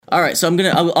All right, so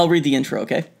I'll read the intro,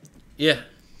 okay? Yeah.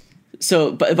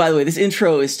 So, by the way, this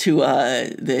intro is to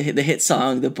the hit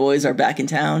song "The Boys Are Back in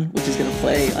Town," which is going to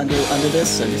play under this.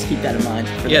 So just keep that in mind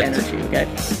for the energy, okay?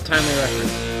 Timely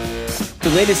reference. The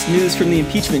latest news from the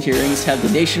impeachment hearings have the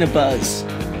nation abuzz.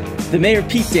 The Mayor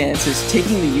Pete dance is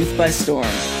taking the youth by storm,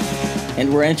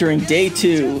 and we're entering day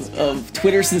 2 of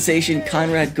Twitter sensation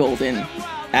Conrad Golden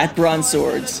at Bronze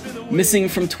Swords, missing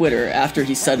from Twitter after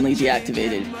he suddenly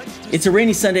deactivated. It's a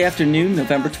rainy Sunday afternoon,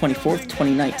 November 24th,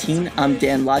 2019. I'm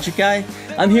Dan Logic Guy.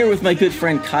 I'm here with my good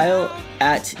friend Kyle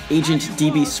at Agent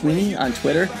DB Sweeney on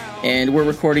Twitter, and we're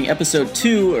recording episode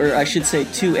 2, or I should say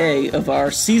 2A, of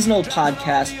our seasonal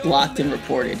podcast, Blocked and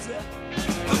Reported.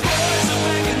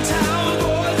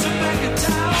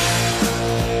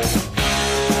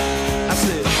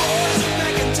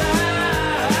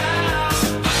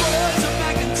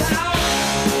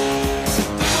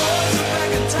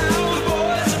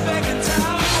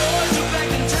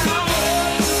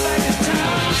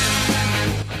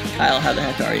 Kyle, how the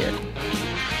heck are you?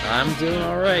 I'm doing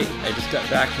all right. I just got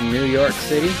back from New York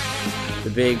City,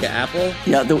 the Big Apple.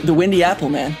 Yeah, the Windy Apple,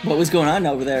 man. What was going on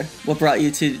over there? What brought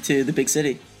you to the big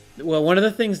city? Well, one of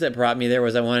the things that brought me there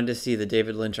was I wanted to see the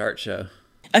David Lynch art show.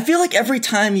 I feel like every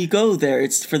time you go there,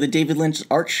 it's for the David Lynch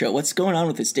art show. What's going on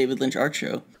with this David Lynch art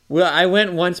show? Well, I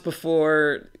went once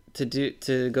before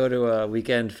to go to a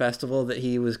weekend festival that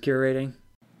he was curating.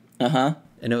 Uh-huh.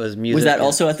 And it was music. Was that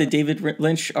also at the David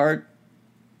Lynch art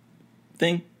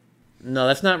thing? No,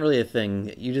 that's not really a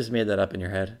thing. You just made that up in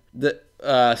your head.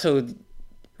 So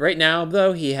right now,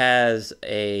 though, he has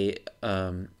a...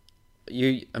 I'm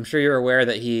sure you're aware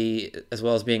that he, as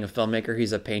well as being a filmmaker,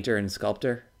 he's a painter and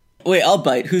sculptor. Wait, I'll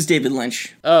bite. Who's David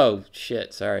Lynch? Oh,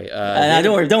 shit, sorry.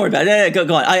 Don't worry about it.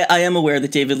 Go on. I am aware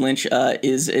that David Lynch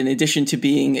is, in addition to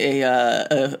being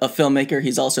a filmmaker,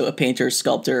 he's also a painter,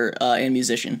 sculptor, and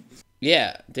musician.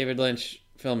 Yeah, David Lynch,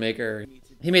 filmmaker.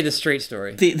 He made The Straight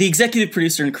Story. The executive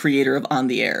producer and creator of On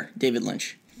the Air, David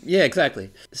Lynch. Yeah, exactly.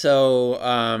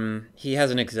 So he has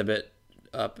an exhibit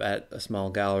up at a small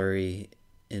gallery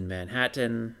in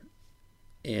Manhattan.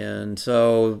 And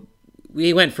so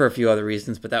we went for a few other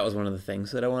reasons, but that was one of the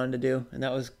things that I wanted to do. And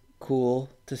that was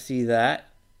cool to see that.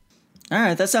 All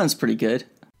right, that sounds pretty good.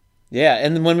 Yeah,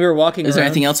 and then when we were walking Is there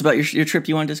anything else about your trip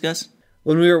you want to discuss?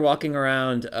 When we were walking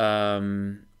around,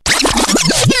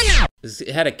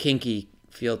 it had a kinky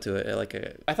feel to it.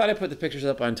 I thought I put the pictures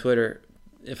up on Twitter.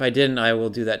 If I didn't, I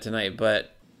will do that tonight.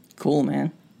 But cool,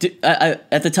 man.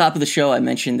 At the top of the show, I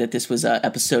mentioned that this was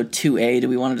episode 2A. Do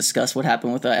we want to discuss what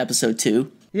happened with episode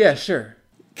 2? Yeah, sure.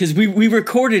 Because we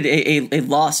recorded a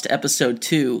lost episode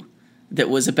 2 that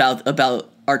was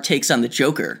about our takes on the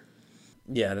Joker.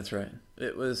 Yeah, that's right.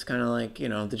 It was kind of like,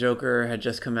 the Joker had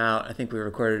just come out. I think we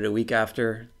recorded a week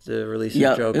after the release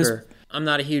of Joker. I'm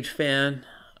not a huge fan.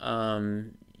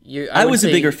 I was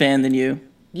a bigger fan than you.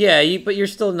 Yeah, but you're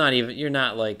still not even. You're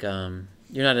not like you're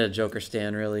not a Joker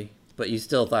stan really, but you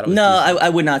still thought it was. No, I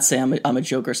would not say I'm a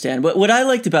Joker stan. But what I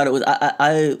liked about it was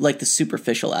I liked the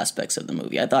superficial aspects of the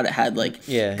movie. I thought it had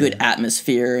good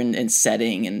atmosphere and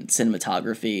setting and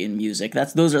cinematography and music.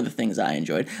 Those are the things I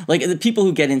enjoyed. Like the people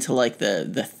who get into like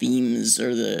the themes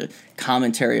or the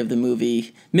commentary of the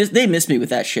movie, they miss me with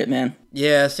that shit, man.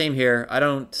 Yeah, same here. I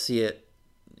don't see it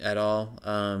at all.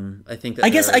 I think that I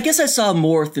guess I saw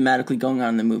more thematically going on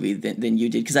in the movie than you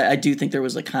did, because I do think there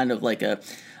was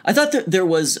I thought that there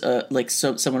was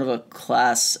somewhat of a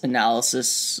class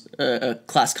analysis, a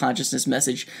class consciousness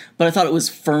message, but I thought it was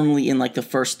firmly in the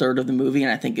first third of the movie,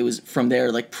 and I think it was from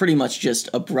there pretty much just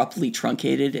abruptly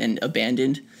truncated and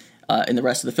abandoned in the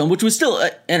rest of the film, which was still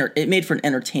it made for an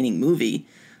entertaining movie.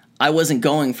 I wasn't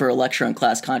going for a lecture on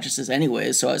class consciousness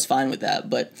anyways, so I was fine with that,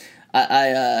 but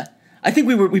I think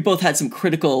we both had some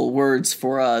critical words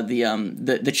for the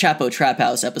Chapo Trap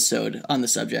House episode on the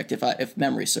subject, if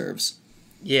memory serves.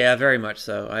 Yeah, very much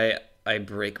so. I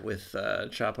break with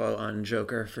Chapo on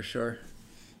Joker for sure.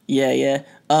 Yeah.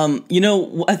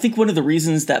 I think one of the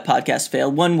reasons that podcast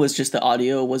failed, one was just the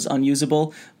audio was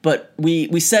unusable, but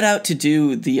we set out to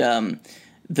do the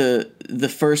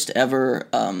first ever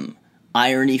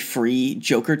irony-free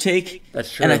Joker take.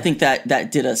 That's true. And I think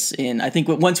that did us in. I think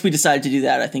once we decided to do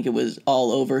that, I think it was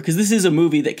all over. Because this is a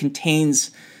movie that contains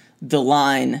the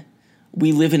line,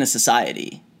 "We live in a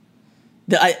society."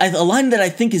 A line that I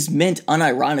think is meant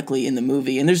unironically in the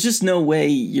movie. And there's just no way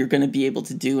you're going to be able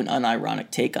to do an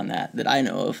unironic take on that I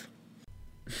know of.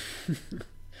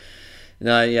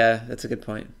 No, yeah, that's a good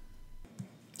point.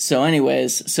 So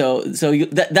anyways,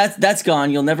 that's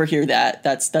gone. You'll never hear that.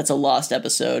 That's a lost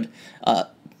episode.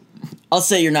 I'll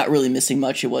say you're not really missing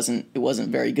much. It wasn't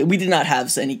very good. We did not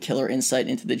have any killer insight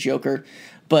into the Joker,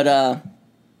 But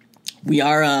we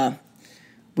are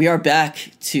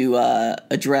back to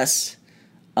address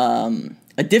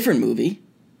a different movie,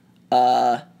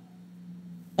 an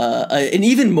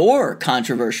even more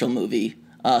controversial movie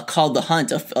called The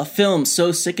Hunt, a film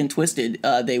so sick and twisted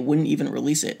they wouldn't even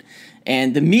release it.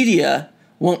 And the media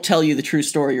won't tell you the true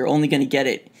story. You're only going to get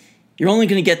it. You're only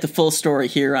going to get the full story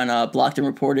here on Blocked and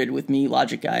Reported with me,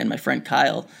 Logic Guy, and my friend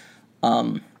Kyle.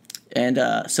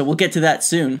 So we'll get to that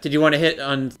soon. Did you want to hit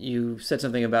on? You said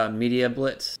something about media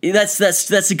blitz.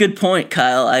 That's a good point,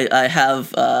 Kyle.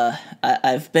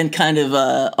 I've been kind of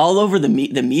all over the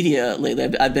media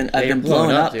lately. I've been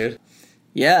blowing up, dude.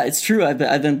 Yeah, it's true. I've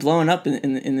been blowing up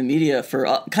in the media for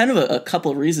kind of a couple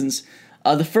of reasons.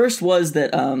 The first was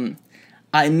that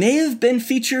I may have been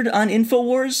featured on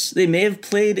InfoWars. They may have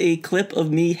played a clip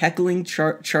of me heckling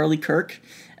Charlie Kirk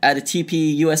at a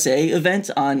TP USA event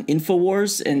on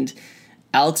InfoWars, and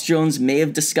Alex Jones may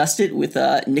have discussed it with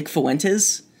Nick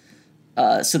Fuentes.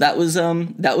 So that was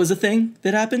a thing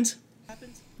that happened.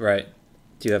 Right.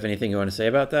 Do you have anything you want to say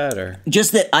about that, or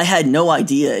just that I had no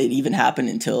idea it even happened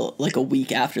until like a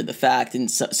week after the fact,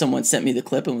 and someone sent me the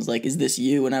clip and was like, "Is this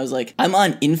you?" And I was like, "I'm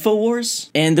on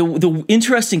InfoWars." And the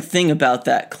interesting thing about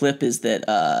that clip is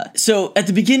that so at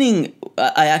the beginning,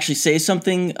 I actually say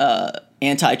something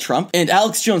anti-Trump, and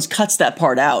Alex Jones cuts that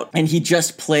part out, and he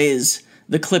just plays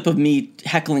the clip of me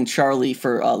heckling Charlie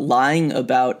for lying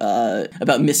about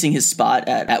missing his spot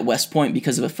at West Point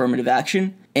because of affirmative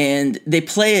action, and they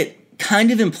play it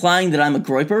kind of implying that I'm a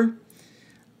groyper,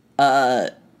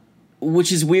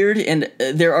 which is weird, and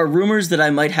there are rumors that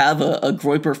I might have a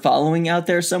groyper following out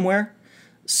there somewhere,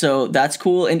 so that's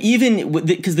cool. And even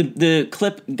because the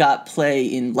clip got play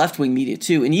in left-wing media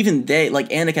too, and even they,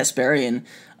 like Anna Kasparian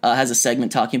has a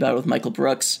segment talking about it with Michael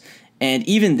Brooks, and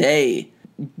even they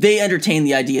entertained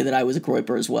the idea that I was a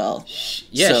groyper as well.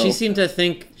 Yeah, so, she seemed to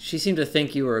think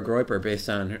you were a groyper based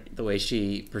on the way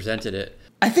she presented it.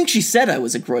 I think she said I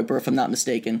was a groyper, if I'm not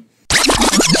mistaken.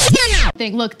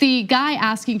 Look, the guy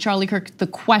asking Charlie Kirk the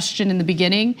question in the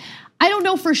beginning, I don't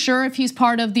know for sure if he's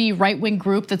part of the right-wing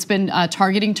group that's been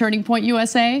targeting Turning Point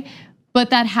USA, but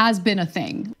that has been a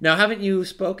thing. Now, haven't you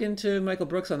spoken to Michael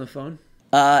Brooks on the phone?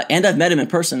 And I've met him in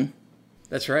person.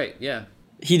 That's right, yeah.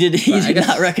 He did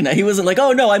not recognize. He wasn't like,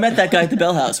 "Oh no, I met that guy at the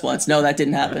Bell House once." No, that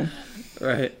didn't happen.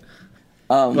 Right.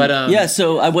 Yeah,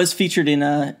 so I was featured in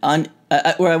on.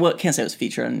 I can't say I was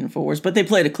featured on InfoWars, but they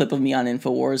played a clip of me on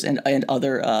InfoWars and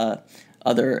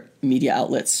other media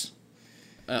outlets.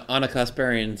 Anna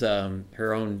Kasparian's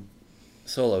her own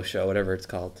solo show, whatever it's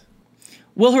called.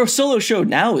 Well, her solo show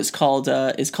now is called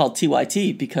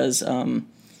TYT because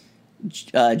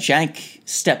Jank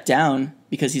stepped down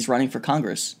because he's running for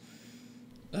Congress.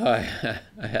 Oh,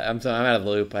 I'm out of the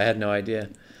loop. I had no idea.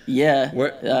 Yeah,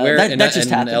 where that just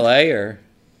happened. In LA or?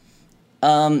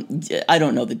 I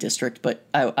don't know the district, but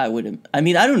I wouldn't. I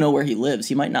mean, I don't know where he lives.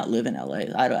 He might not live in LA.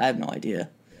 I have no idea.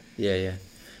 Yeah.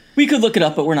 We could look it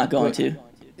up, but we're not going to.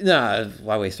 No,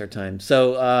 why waste our time?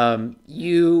 So,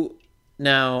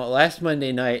 last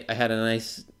Monday night, I had a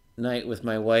nice night with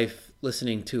my wife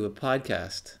listening to a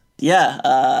podcast. Yeah,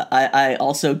 I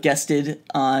also guested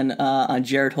on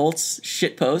Jared Holt's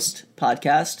Shitpost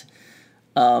podcast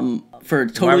for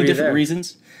totally different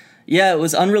reasons. Yeah, it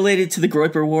was unrelated to the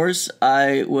Groyper Wars.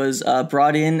 I was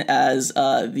brought in as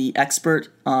the expert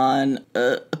on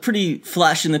a pretty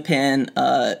flash-in-the-pan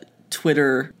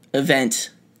Twitter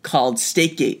event called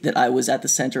Stakegate that I was at the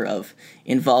center of,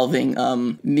 involving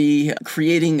me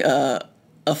creating a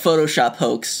Photoshop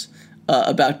hoax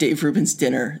about Dave Rubin's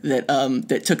dinner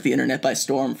that took the internet by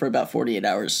storm for about 48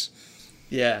 hours.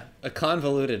 Yeah, a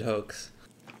convoluted hoax.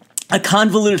 A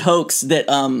convoluted hoax that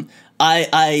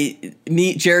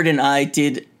Jared and I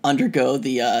did undergo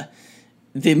the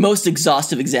most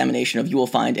exhaustive examination of you will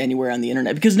find anywhere on the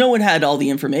internet, because no one had all the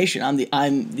information. I'm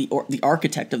the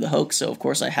architect of the hoax, so of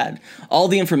course I had all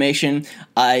the information.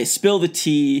 I spill the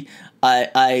tea.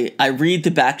 I read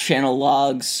the back channel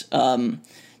logs.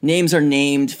 Names are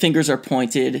named, fingers are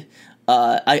pointed.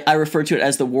 I refer to it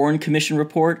as the Warren Commission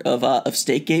report of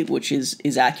Stakegate, which is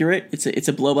accurate. It's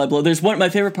a blow by blow. There's my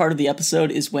favorite part of the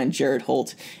episode is when Jared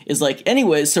Holt is like,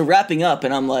 anyways, so wrapping up,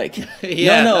 and I'm like,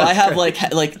 no, I have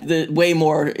like the way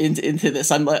more into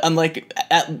this. I'm like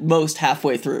at most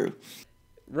halfway through.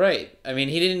 Right. I mean,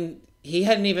 you guys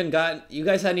hadn't even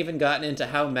gotten into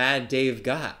how mad Dave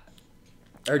got.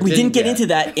 We didn't get into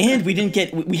that, and we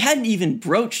hadn't even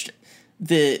broached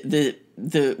the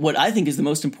what I think is the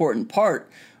most important part,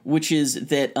 which is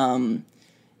that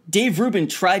Dave Rubin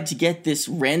tried to get this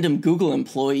random Google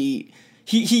employee.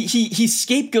 He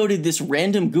scapegoated this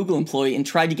random Google employee and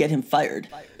tried to get him fired.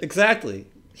 Exactly.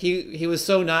 he was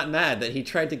so not mad that he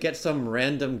tried to get some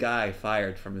random guy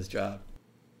fired from his job.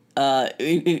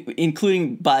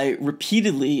 Including by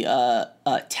repeatedly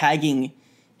tagging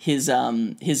his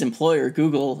employer,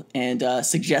 Google, and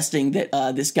suggesting that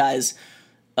this guy's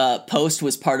post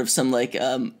was part of some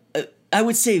I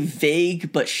would say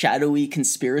vague but shadowy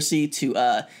conspiracy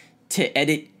to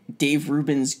edit Dave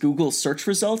Rubin's Google search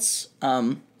results,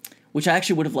 which I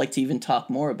actually would have liked to even talk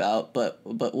more about, but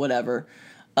whatever.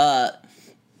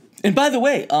 And by the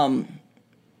way, a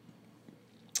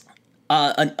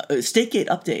Stategate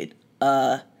update.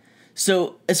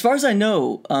 So as far as I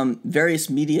know, various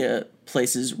media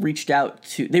places reached out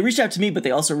to me, but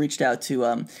they also reached out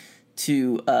to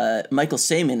Michael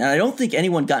Saiman, and I don't think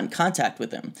anyone got in contact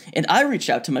with him. And I reached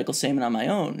out to Michael Saiman on my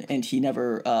own, and he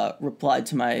never replied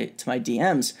to my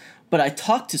DMs. But I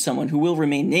talked to someone who will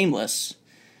remain nameless,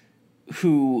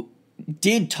 who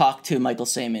did talk to Michael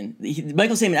Saiman.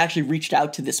 Michael Saiman actually reached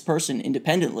out to this person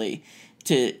independently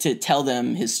to tell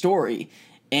them his story.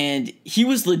 And he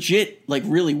was legit,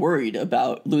 really worried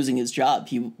about losing his job.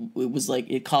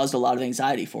 It caused a lot of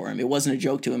anxiety for him. It wasn't a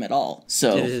joke to him at all.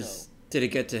 So did it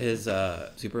get to his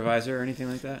supervisor or anything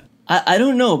like that? I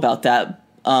don't know about that,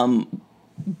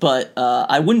 but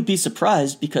I wouldn't be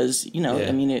surprised because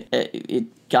I mean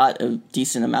it got a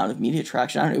decent amount of media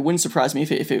traction. It wouldn't surprise me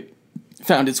if it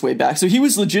found its way back. So he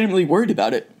was legitimately worried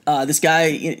about it. This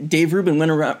guy, Dave Rubin,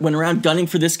 went around gunning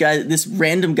for this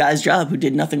random guy's job who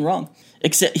did nothing wrong.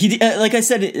 Except he, like I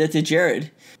said to Jared,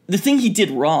 the thing he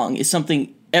did wrong is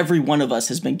something every one of us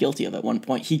has been guilty of at one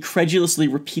point. He credulously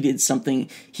repeated something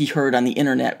he heard on the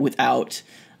internet without,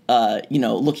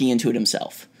 looking into it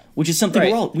himself, which is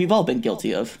something we've all been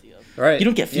guilty of. Right. You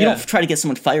don't try to get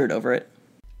someone fired over it.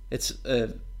 It's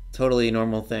a totally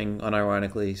normal thing,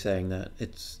 unironically saying that.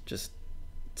 It's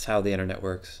how the internet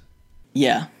works.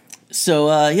 Yeah. So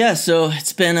so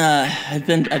it's been I've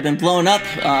been blown up.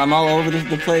 I'm all over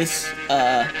the place.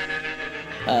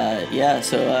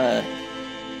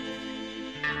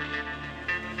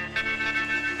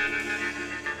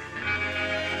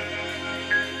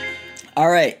 All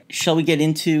right, shall we get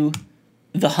into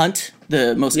The Hunt,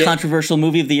 the most controversial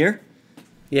movie of the year?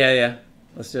 Yeah.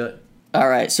 Let's do it. All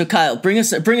right, so Kyle, bring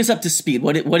us up to speed.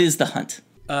 What is The Hunt?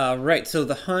 Right, so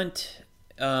The Hunt.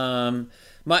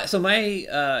 My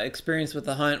experience with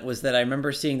The Hunt was that I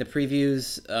remember seeing the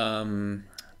previews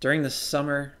during the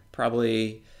summer.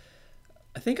 Probably,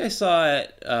 I think I saw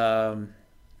it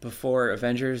before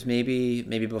Avengers, maybe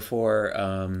before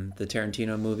the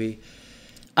Tarantino movie.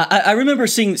 I remember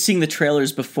seeing the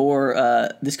trailers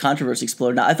before this controversy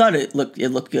exploded. I thought it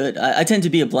looked good. I tend to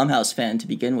be a Blumhouse fan to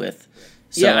begin with,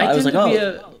 so yeah, I was like,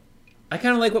 I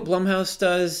kind of like what Blumhouse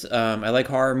does. I like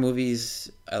horror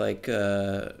movies. I like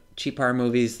cheap horror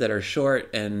movies that are short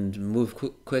and move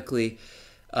quickly.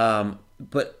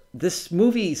 But this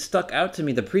movie stuck out to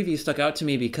me. The preview stuck out to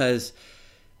me because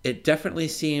it definitely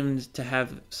seemed to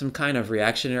have some kind of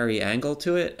reactionary angle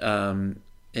to it.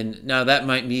 And now that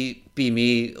might be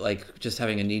me just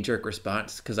having a knee-jerk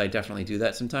response, because I definitely do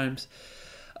that sometimes.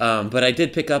 But I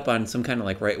did pick up on some kind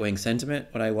of right-wing sentiment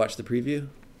when I watched the preview.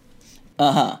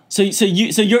 So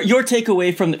your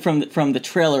takeaway from the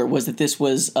trailer was that this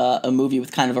was a movie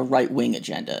with kind of a right-wing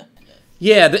agenda.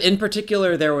 Yeah, in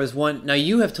particular, there was one. Now,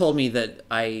 you have told me that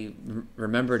I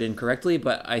remembered incorrectly,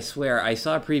 but I swear I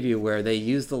saw a preview where they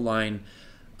used the line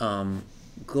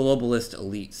globalist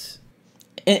elites.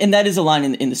 And that is a line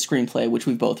in the screenplay, which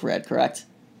we've both read, correct?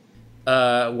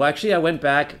 Well, actually, I went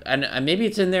back, and maybe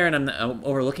it's in there, and I'm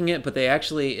overlooking it, but they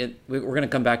actually, we're going to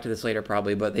come back to this later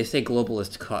probably, but they say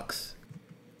globalist cucks.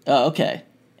 Oh, okay.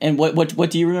 And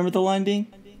what do you remember the line being?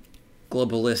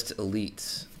 Globalist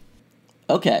elites.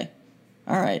 Okay.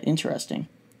 All right. Interesting.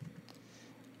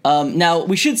 Now,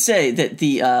 we should say that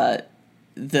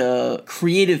the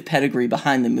creative pedigree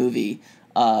behind the movie,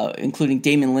 including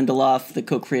Damon Lindelof, the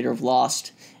co-creator of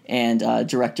Lost, and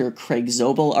director Craig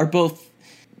Zobel, are both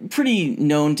pretty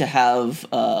known to have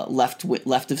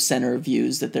left of center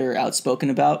views that they're outspoken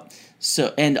about.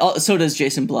 So does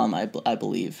Jason Blum, I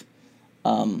believe.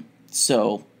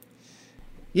 So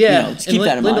yeah, just keep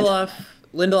that in mind.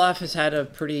 Lindelof has had a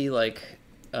pretty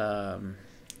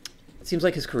it seems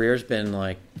like his career's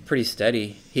been pretty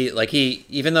steady. He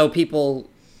even though people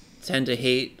tend to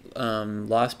hate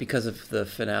Lost because of the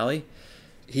finale,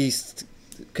 he's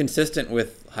consistent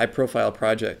with high-profile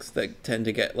projects that tend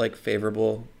to get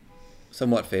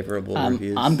somewhat favorable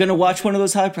reviews. I'm gonna watch one of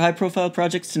those high-profile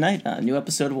projects tonight. A new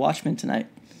episode of Watchmen tonight.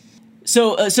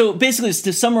 So basically,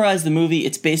 to summarize the movie,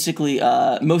 it's basically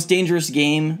Most Dangerous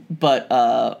Game, but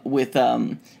with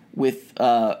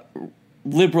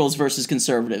liberals versus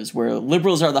conservatives, where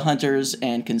liberals are the hunters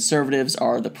and conservatives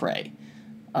are the prey.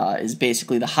 Is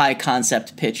basically the high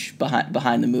concept pitch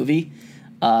behind the movie.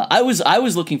 I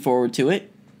was looking forward to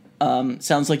it.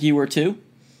 Sounds like you were too.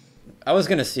 I was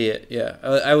gonna see it. Yeah,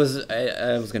 I was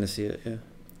gonna see it. Yeah.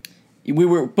 We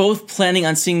were both planning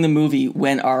on seeing the movie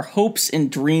when our hopes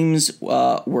and dreams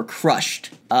were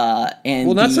crushed.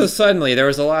 Not so suddenly. There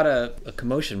was a lot of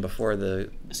commotion before the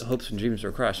hopes and dreams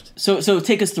were crushed. So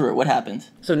take us through it. What happened?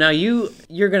 So now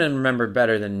you're gonna remember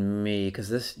better than me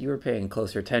because you were paying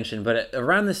closer attention. But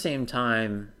around the same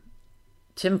time,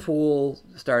 Tim Pool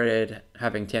started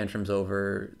having tantrums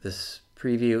over this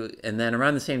preview, and then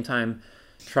around the same time,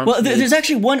 Trump. Well, there's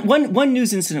actually one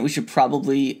news incident we should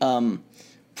probably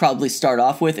start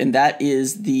off with, and that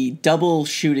is the double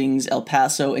shootings, El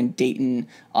Paso and Dayton,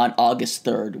 on August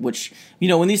 3rd, which,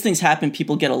 when these things happen,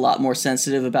 people get a lot more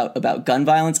sensitive about gun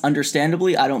violence.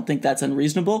 Understandably, I don't think that's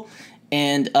unreasonable.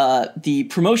 And the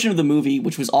promotion of the movie,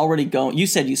 which was already going, you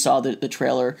said you saw the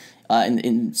trailer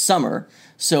in summer.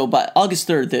 So by August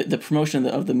 3rd, the promotion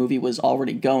of the movie was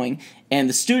already going, and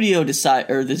the studio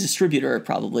the distributor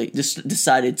probably just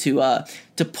decided to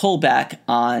pull back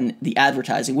on the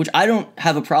advertising, which I don't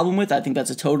have a problem with. I think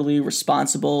that's a totally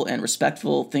responsible and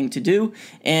respectful thing to do,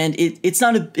 and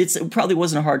it probably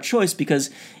wasn't a hard choice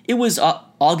because it was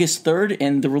August 3rd,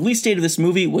 and the release date of this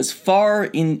movie was far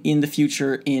in the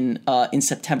future in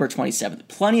September 27th.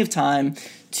 Plenty of time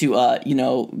to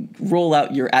roll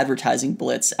out your advertising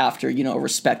blitz after a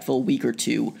respectful week or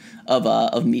two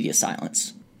of media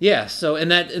silence. Yeah. So in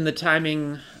the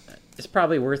timing, it's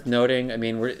probably worth noting. I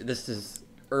mean, this is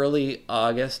early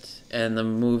August, and the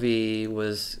movie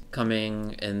was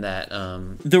coming in that.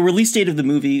 The release date of the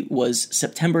movie was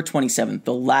September 27th,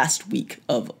 the last week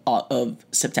of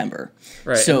September.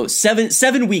 Right. So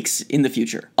 7 weeks in the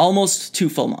future, almost 2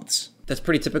 full months. That's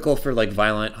pretty typical for like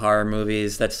violent horror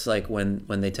movies. That's like when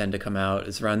they tend to come out.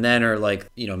 It's around then, or like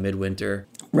midwinter.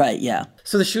 Right. Yeah.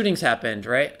 So the shootings happened,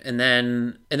 right? And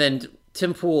then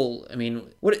Tim Pool. I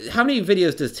mean, how many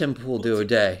videos does Tim Pool do a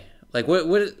day? Like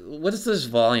what is this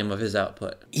volume of his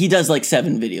output? He does like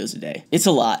 7 videos a day. It's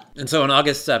a lot. And so on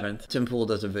August 7th, Tim Pool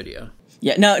does a video.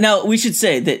 Yeah, now we should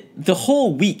say that the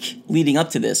whole week leading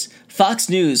up to this, Fox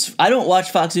News, I don't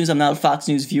watch Fox News, I'm not a Fox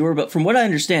News viewer, but from what I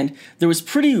understand, there was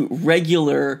pretty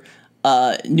regular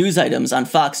news items on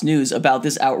Fox News about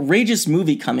this outrageous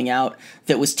movie coming out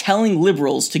that was telling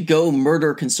liberals to go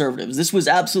murder conservatives. This was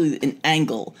absolutely an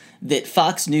angle that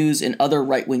Fox News and other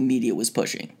right-wing media was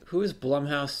pushing. Who is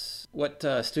Blumhouse? What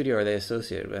studio are they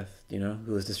associated with? Do you know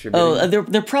who is distributing? Oh,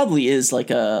 there probably is like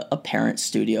a parent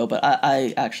studio, but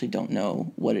I actually don't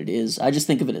know what it is. I just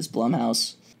think of it as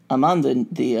Blumhouse. I'm on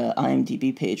the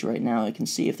IMDb page right now. I can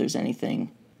see if there's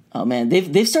anything. Oh man,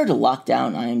 they've started to lock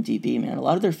down IMDb, man. A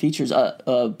lot of their features,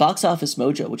 Box Office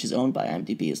Mojo, which is owned by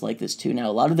IMDb, is like this too now.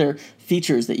 A lot of their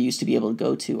features that you used to be able to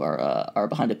go to are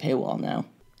behind a paywall now.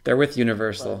 They're with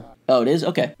Universal. Oh, it is?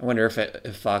 Okay. I wonder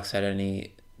if Fox had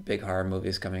any big horror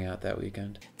movies coming out that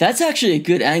weekend. That's actually a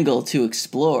good angle to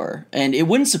explore, and it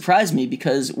wouldn't surprise me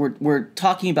because we're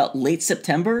talking about late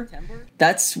September.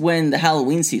 That's when the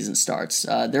Halloween season starts.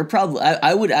 They're probably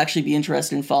I would actually be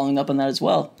interested in following up on that as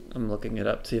well. I'm looking it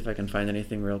up to see if I can find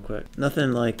anything real quick.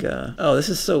 Nothing like oh, this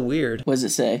is so weird. What does it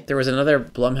say? There was another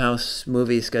Blumhouse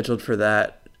movie scheduled for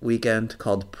that weekend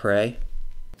called Prey.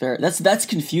 Fair. That's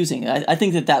confusing. I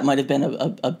think that might have been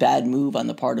a bad move on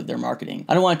the part of their marketing.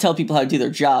 I don't want to tell people how to do their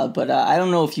job, but I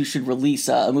don't know if you should release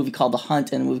a movie called The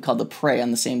Hunt and a movie called The Prey on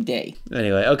the same day.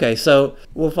 Anyway, okay, so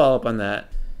we'll follow up on that.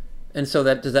 And so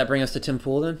does that bring us to Tim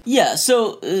Pool then? Yeah.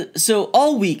 So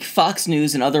all week, Fox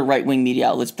News and other right-wing media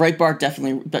outlets, Breitbart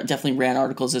definitely ran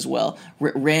articles as well.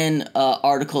 Ran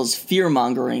articles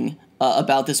fear-mongering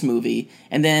about this movie,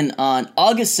 and then on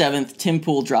August 7th, Tim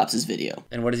Pool drops his video.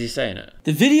 And what does he say in it?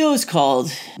 The video is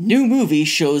called "New Movie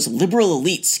Shows Liberal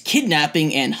Elites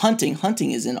Kidnapping and Hunting,"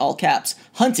 hunting is in all caps,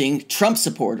 hunting Trump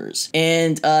supporters.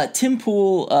 And Tim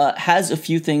Pool has a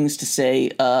few things to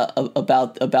say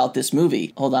about this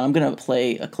movie. Hold on, I'm going to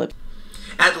play a clip.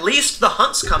 At least the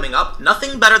hunt's coming up.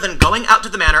 Nothing better than going out to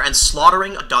the manor and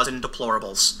slaughtering a dozen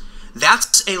deplorables.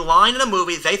 That's a line in a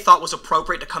movie they thought was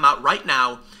appropriate to come out right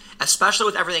now. Especially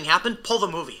with everything happened, pull the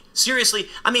movie. Seriously,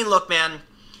 I mean, look, man,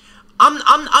 I'm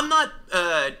not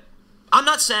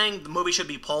saying the movie should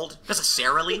be pulled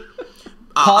necessarily.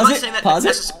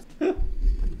 Pause it.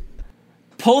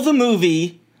 Pull the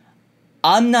movie.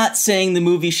 I'm not saying the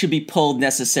movie should be pulled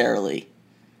necessarily.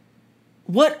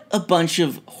 What a bunch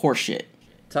of horseshit.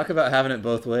 Talk about having it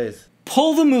both ways.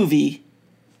 Pull the movie.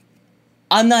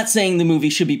 I'm not saying the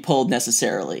movie should be pulled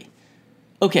necessarily.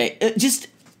 Okay,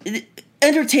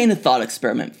 entertain a thought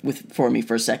experiment for me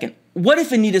for a second. What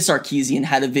if Anita Sarkeesian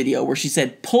had a video where she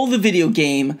said, pull the video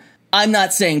game? I'm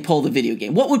not saying pull the video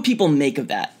game. What would people make of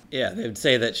that? Yeah, they would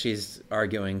say that she's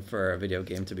arguing for a video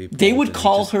game to be pulled. They would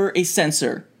call her a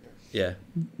censor. Yeah.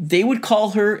 They would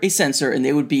call her a censor, and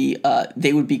they would be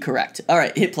correct. All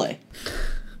right, hit play.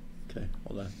 Okay,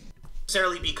 hold on.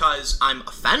 Necessarily because I'm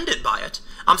offended by it.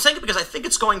 I'm saying it because I think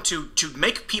it's going to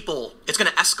make people, it's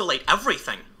going to escalate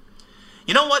everything.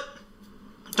 You know what?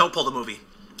 Don't pull the movie.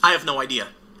 I have no idea.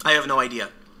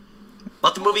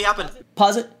 Let the movie happen.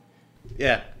 Pause it.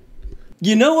 Yeah.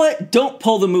 You know what? Don't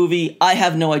pull the movie. I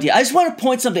have no idea. I just want to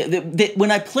point something that when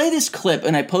I play this clip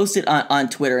and I post it on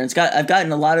Twitter, and I've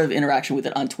gotten a lot of interaction with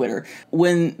it on Twitter.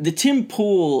 When the Tim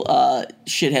Pool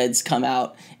shitheads come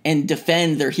out and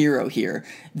defend their hero here,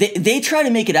 they try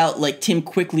to make it out like Tim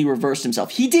quickly reversed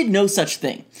himself. He did no such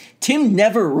thing. Tim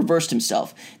never reversed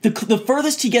himself. The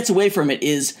furthest he gets away from it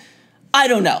is, I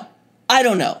don't know.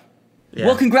 Yeah.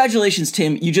 Well, congratulations,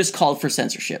 Tim. You just called for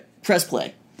censorship. Press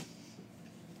play.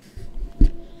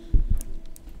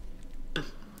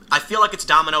 I feel like it's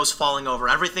dominoes falling over.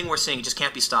 Everything we're seeing just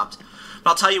can't be stopped. But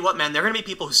I'll tell you what, man, there are going to be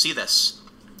people who see this.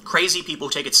 Crazy people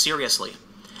who take it seriously.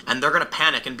 And they're going to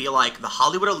panic and be like, the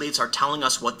Hollywood elites are telling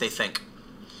us what they think.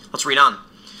 Let's read on.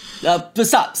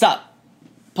 Stop.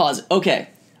 Pause it. Okay.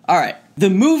 All right. The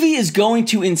movie is going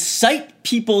to incite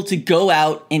people to go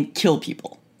out and kill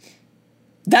people.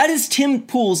 That is Tim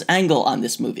Pool's angle on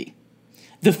this movie.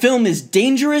 The film is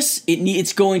dangerous.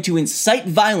 It's going to incite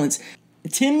violence.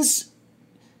 Tim's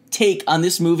take on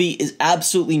this movie is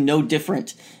absolutely no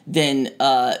different than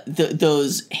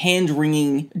those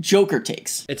hand-wringing Joker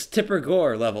takes. It's Tipper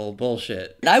Gore level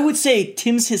bullshit. And I would say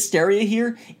Tim's hysteria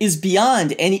here is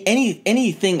beyond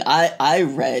anything I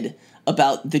read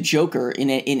about the Joker in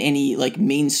any like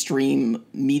mainstream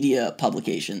media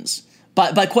publications.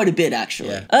 By quite a bit, actually.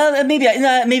 Yeah. Maybe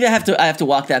I have to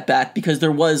walk that back, because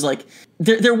there was like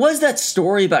there was that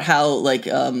story about how like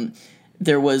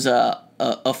there was a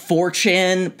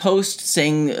 4chan post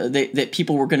saying that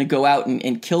people were going to go out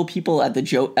and kill people at the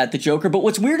Joker. But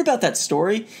what's weird about that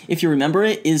story, if you remember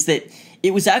it, is that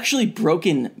it was actually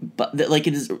broken. But like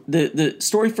it is the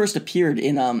story first appeared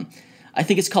in I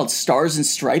think it's called Stars and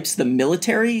Stripes, the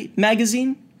military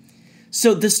magazine.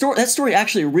 So that story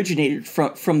actually originated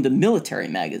from the military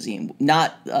magazine,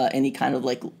 not any kind of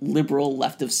like liberal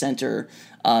left of center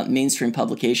mainstream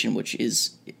publication, which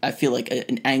is, I feel like,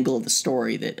 an angle of the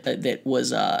story that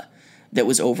was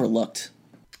overlooked.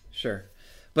 Sure,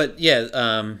 but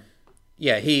yeah,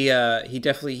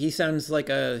 he sounds like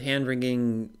a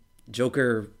hand-wringing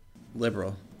Joker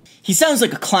liberal. He sounds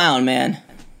like a clown, man.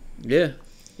 Yeah.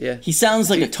 He sounds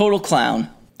like a total clown.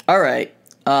 All right.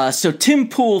 So Tim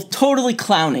Pool totally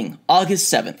clowning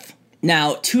August 7th.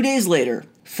 Now, 2 days later,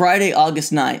 Friday,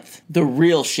 August 9th, the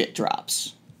real shit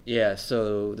drops. Yeah,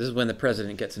 so this is when the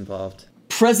president gets involved.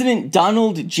 President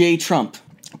Donald J. Trump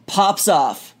pops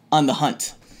off on the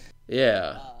hunt.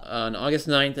 Yeah, on August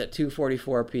 9th at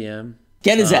 2:44 p.m.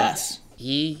 Get his ass.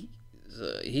 He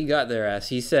got their ass.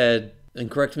 He said, and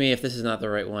correct me if this is not the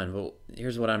right one, but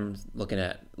here's what I'm looking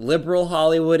at. Liberal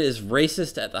Hollywood is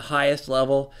racist at the highest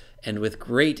level and with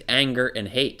great anger and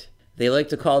hate. They like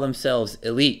to call themselves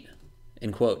elite,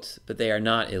 in quotes, but they are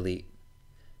not elite.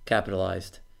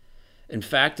 Capitalized. In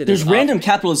fact, there's random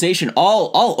capitalization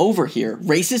all over here.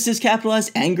 Racist is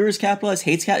capitalized, anger is capitalized,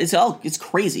 hate's capitalized. It's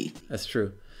crazy. That's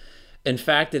true. In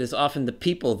fact, it is often the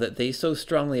people that they so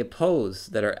strongly oppose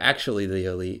that are actually the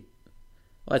elite.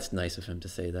 Well, that's nice of him to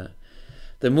say that.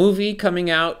 The movie coming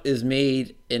out is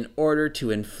made in order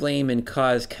to inflame and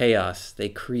cause chaos. They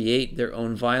create their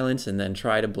own violence and then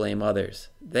try to blame others.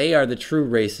 They are the true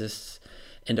racists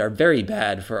and are very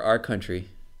bad for our country.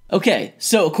 Okay,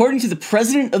 so according to the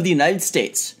President of the United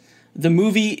States, the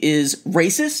movie is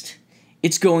racist,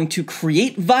 it's going to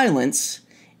create violence,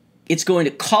 it's going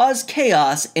to cause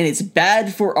chaos, and it's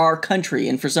bad for our country,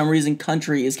 and for some reason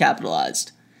country is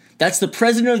capitalized. That's the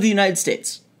President of the United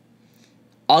States.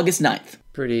 August 9th.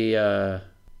 Pretty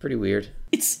weird.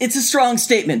 It's a strong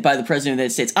statement by the President of the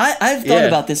United States. I've thought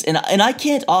about this, and I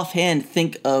can't offhand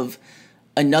think of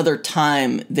another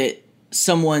time that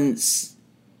someone,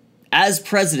 as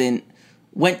president,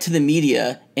 went to the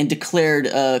media and declared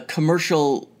a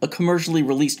commercially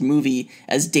released movie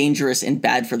as dangerous and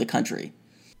bad for the country.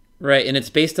 Right, and it's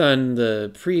based on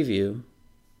the preview.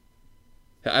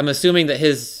 I'm assuming that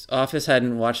his office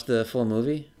hadn't watched the full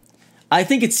movie? I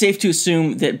think it's safe to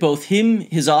assume that both him,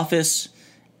 his office,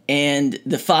 and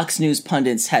the Fox News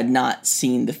pundits had not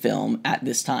seen the film at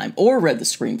this time or read the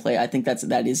screenplay. I think that's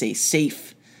a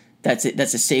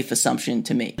safe assumption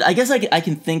to make. I guess I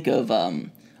can think of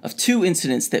two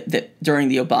incidents that during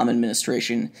the Obama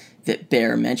administration that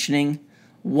bear mentioning.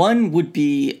 One would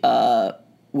be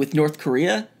with North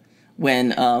Korea when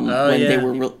they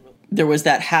were there was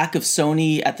that hack of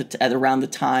Sony at around the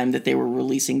time that they were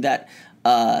releasing that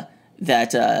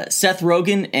Seth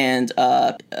Rogen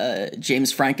and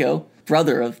James Franco,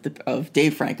 brother of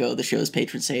Dave Franco, the show's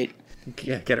patron saint.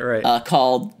 Yeah, get it right.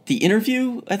 Called The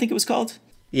Interview, I think it was called.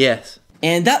 Yes.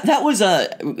 And that was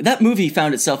that movie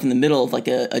found itself in the middle of like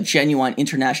a genuine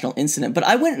international incident. But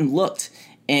I went and looked,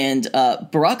 and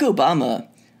Barack Obama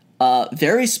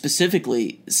very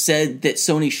specifically said that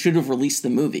Sony should have released the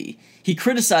movie. He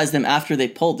criticized them after they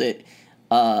pulled it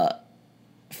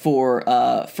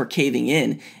for caving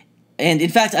in. And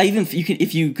in fact,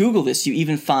 if you Google this, you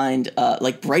even find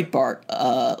like Breitbart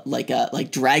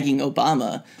like dragging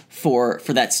Obama for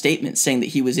that statement, saying that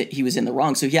he was in the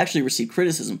wrong. So he actually received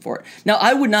criticism for it. Now,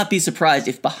 I would not be surprised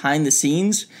if behind the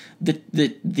scenes the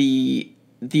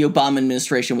Obama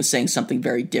administration was saying something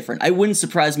very different. I wouldn't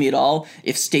surprise me at all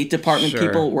if State Department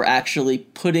people were actually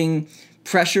putting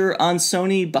pressure on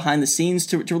Sony behind the scenes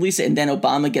to release it, and then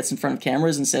Obama gets in front of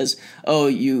cameras and says,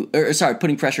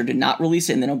 putting pressure to not release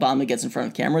it, and then Obama gets in front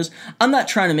of cameras. I'm not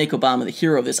trying to make Obama the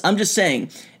hero of this. I'm just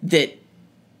saying that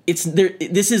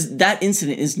that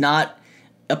incident is not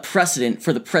a precedent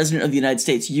for the President of the United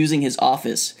States using his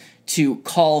office to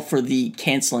call for the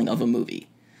canceling of a movie.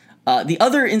 The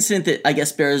other incident that I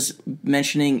guess bears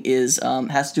mentioning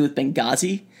has to do with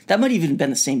Benghazi. That might even have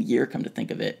been the same year, come to think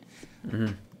of it.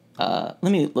 Mm-hmm. Let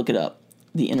me look it up.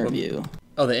 The Interview.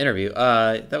 Oh, The Interview.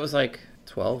 That was like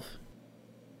 12? It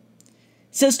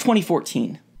says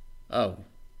 2014. Oh.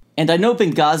 And I know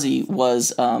Benghazi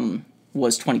was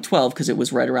 2012 because it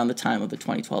was right around the time of the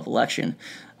 2012 election.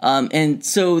 And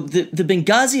so the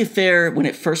Benghazi affair, when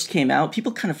it first came out,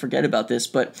 people kind of forget about this,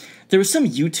 but there was some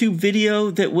YouTube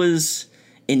video that was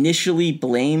initially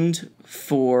blamed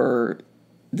for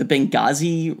the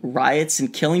Benghazi riots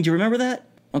and killing. Do you remember that?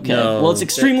 Okay. No, well, it's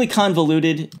extremely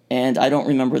convoluted, and I don't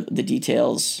remember the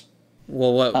details.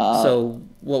 Well, what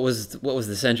was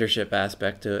the censorship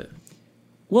aspect to it?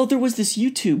 Well, there was this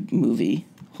YouTube movie.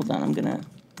 Hold on,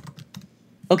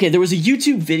 Okay, there was a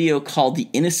YouTube video called "The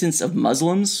Innocence of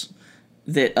Muslims"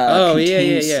 that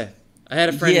contains... yeah. I had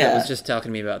a friend that was just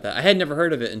talking to me about that. I had never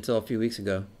heard of it until a few weeks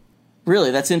ago.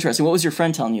 Really, that's interesting. What was your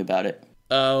friend telling you about it?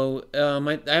 I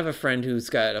have a friend who's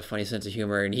got a funny sense of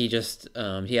humor, and he just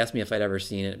he asked me if I'd ever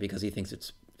seen it because he thinks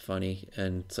it's funny,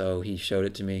 and so he showed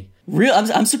it to me. Real,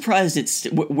 I'm surprised. It's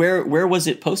where was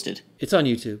it posted? It's on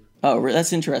YouTube. Oh,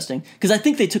 that's interesting because I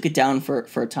think they took it down for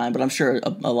a time, but I'm sure a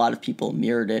lot of people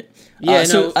mirrored it. Yeah,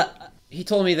 he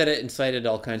told me that it incited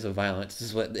all kinds of violence. This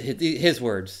is what his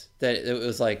words, that it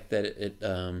was like that it.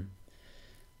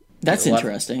 That's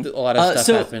interesting. A lot of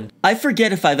stuff happened. I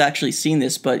forget if I've actually seen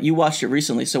this, but you watched it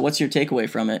recently. So what's your takeaway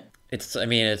from it? It's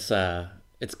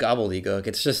gobbledygook.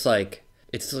 It's just like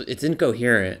it's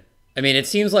incoherent. I mean, it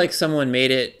seems like someone made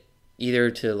it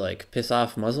either to like piss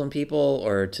off Muslim people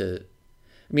or to.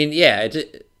 I mean, yeah,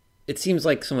 it seems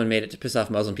like someone made it to piss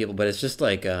off Muslim people, but it's just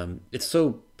like it's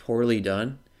so poorly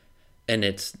done, and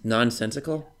it's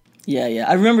nonsensical. Yeah.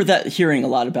 I remember hearing a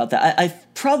lot about that. I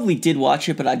probably did watch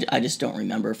it, but I just don't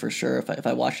remember for sure if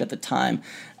I watched it at the time.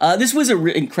 This was an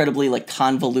incredibly like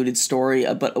convoluted story,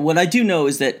 but what I do know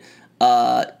is that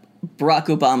Barack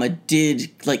Obama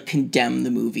did like condemn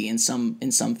the movie in some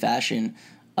fashion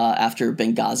after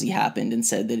Benghazi happened and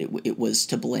said that it was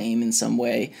to blame in some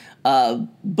way.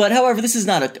 But however, this is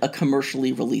not a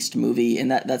commercially released movie, and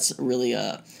that's really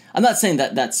I'm not saying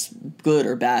that that's good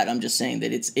or bad. I'm just saying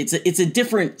that it's a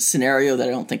different scenario that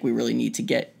I don't think we really need to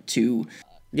get to.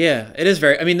 Yeah, it is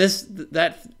very. I mean,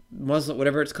 that Muslim,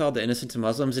 whatever it's called, The Innocence of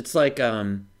Muslims. It's like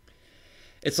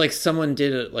someone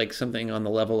did like something on the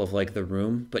level of like The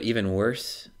Room, but even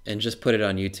worse, and just put it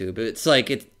on YouTube. It's like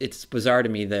it's bizarre to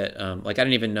me that like I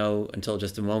didn't even know until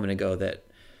just a moment ago that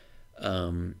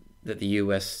that the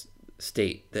U.S.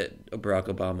 state that Barack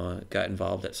Obama got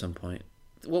involved at some point.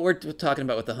 What we're talking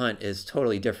about with The Hunt is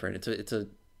totally different.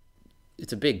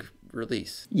 It's a big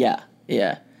release. Yeah.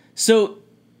 So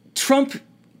Trump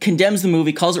condemns the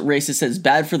movie, calls it racist, says it's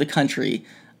bad for the country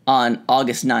on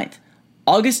August 9th.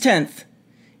 August 10th,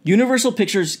 Universal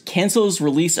Pictures cancels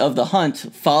release of The Hunt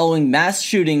following mass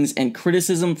shootings and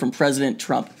criticism from President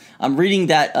Trump. I'm reading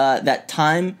that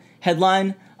Time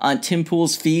headline on Tim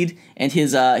Pool's feed, and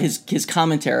his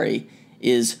commentary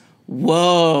is,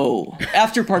 whoa.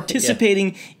 After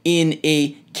participating in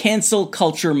a cancel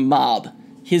culture mob,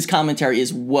 his commentary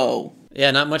is, whoa.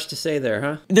 Yeah, not much to say there,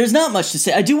 huh? There's not much to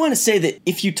say. I do want to say that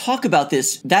if you talk about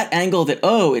this, that angle that,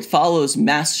 it follows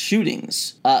mass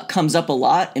shootings comes up a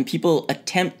lot, and people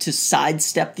attempt to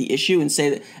sidestep the issue and say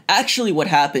that actually what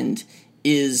happened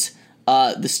is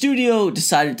the studio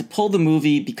decided to pull the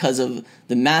movie because of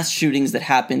the mass shootings that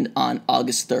happened on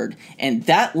August 3rd. And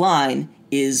that line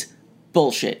is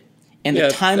bullshit. And the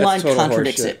timeline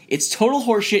contradicts it. It's total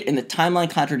horseshit, and the timeline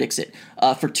contradicts it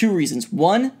for two reasons.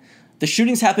 One, the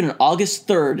shootings happened on August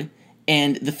 3rd,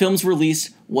 and the film's release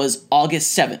was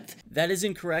August 7th. That is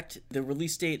incorrect. The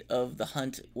release date of The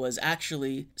Hunt was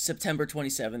actually September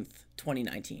 27th,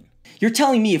 2019. You're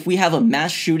telling me if we have a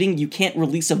mass shooting, you can't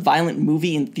release a violent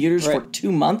movie in theaters for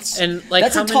 2 months? And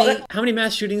how many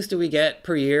mass shootings do we get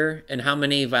per year, and how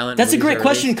many violent That's movies a great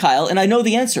question, Kyle, and I know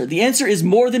the answer. The answer is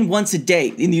more than once a day.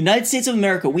 In the United States of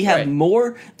America, we have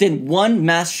more than one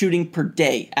mass shooting per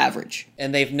day average.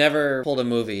 And they've never pulled a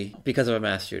movie because of a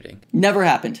mass shooting. Never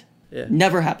happened. Yeah.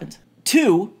 Never happened.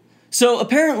 Two, so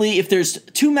apparently if there's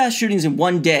 2 mass shootings in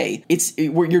one day,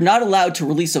 you're not allowed to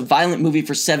release a violent movie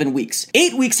for 7 weeks.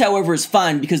 8 weeks, however, is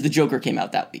fine because The Joker came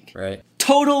out that week. Right.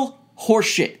 Total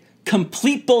horseshit.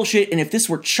 Complete bullshit. And if this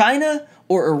were China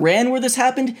or Iran where this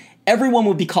happened, everyone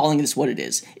would be calling this what it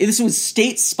is. This was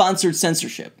state-sponsored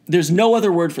censorship. There's no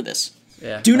other word for this.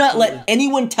 Yeah, Do not let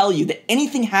anyone tell you that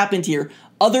anything happened here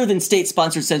other than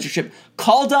state-sponsored censorship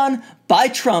called on by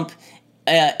Trump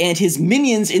and his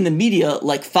minions in the media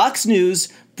like Fox News,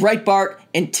 Breitbart,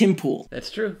 and Tim Pool.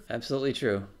 That's true. Absolutely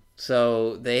true.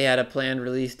 So they had a planned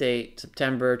release date,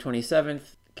 September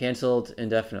 27th, canceled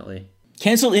indefinitely.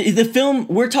 Canceled. The film,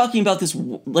 we're talking about this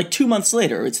like 2 months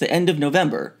later. It's the end of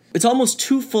November. It's almost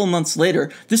 2 full months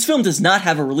later. This film does not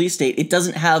have a release date. It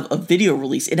doesn't have a video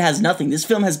release. It has nothing. This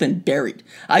film has been buried.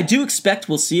 I do expect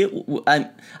we'll see it.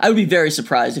 I would be very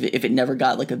surprised if it never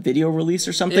got like a video release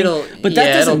or something. But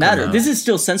that doesn't matter. This is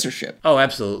still censorship. Oh,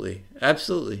 absolutely.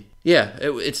 Absolutely. Yeah,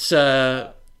 it's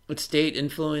state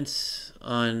influence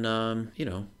on,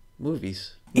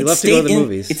 movies. We love to go to the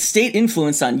movies. It's state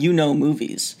influence on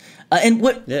movies. And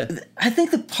I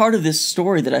think the part of this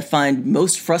story that I find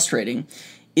most frustrating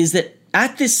is that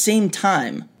at this same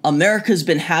time, America's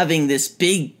been having this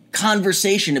big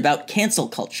conversation about cancel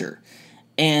culture.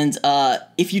 And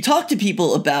if you talk to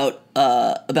people about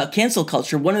cancel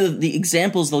culture, one of the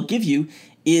examples they'll give you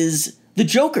is the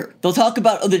Joker. They'll talk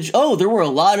about, there were a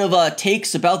lot of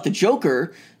takes about the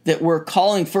Joker that were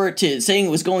calling for it to, saying it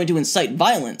was going to incite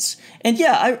violence. And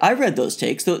yeah, I read those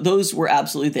takes. Those were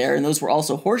absolutely there, and those were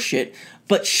also horseshit.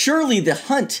 But surely The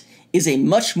Hunt is a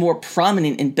much more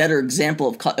prominent and better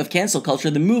example of cancel culture.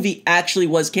 The movie actually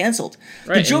was canceled.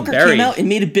 Right, the Joker came out and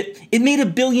made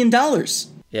 $1 billion.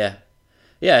 Yeah.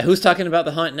 Yeah, who's talking about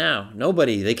The Hunt now?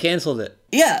 Nobody. They canceled it.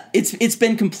 Yeah, it's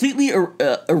been completely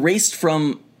erased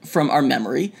from our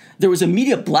memory. There was a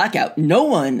media blackout. No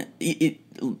one...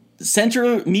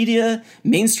 Center media,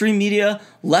 mainstream media,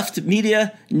 left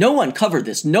media, no one covered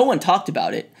this. No one talked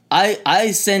about it. I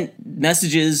sent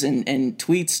messages and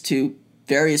tweets to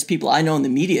various people I know in the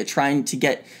media trying to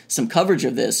get some coverage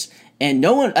of this. And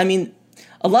no one,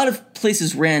 a lot of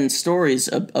places ran stories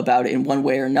about it in one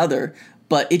way or another,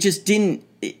 but it just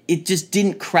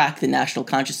didn't crack the national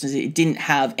consciousness. It didn't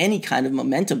have any kind of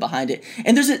momentum behind it.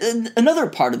 And there's another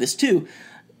part of this too.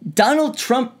 Donald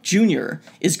Trump Jr.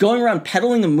 is going around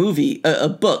peddling a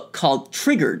book called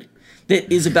Triggered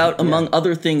that is about, among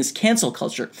other things, cancel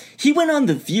culture. He went on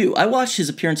The View. I watched his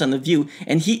appearance on The View,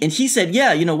 and he said,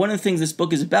 one of the things this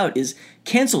book is about is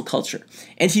cancel culture.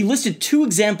 And he listed 2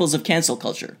 examples of cancel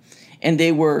culture. And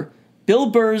they were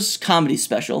Bill Burr's comedy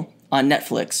special on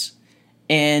Netflix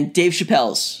and Dave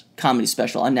Chappelle's comedy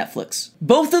special on Netflix.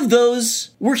 Both of those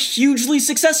were hugely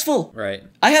successful. Right.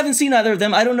 I haven't seen either of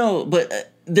them. I don't know, but...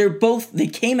 they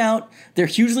came out, they're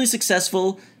hugely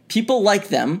successful, people like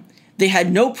them, they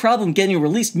had no problem getting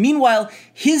released. Meanwhile,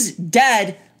 his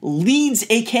dad leads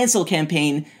a cancel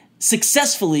campaign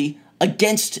successfully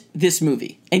against this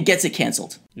movie and gets it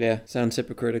canceled. Yeah, sounds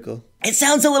hypocritical. It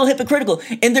sounds a little hypocritical.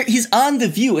 And he's on The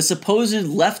View, a supposed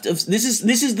left of... This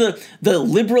is the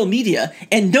liberal media,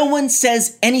 and no one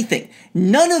says anything.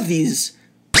 None of these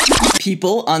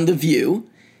people on The View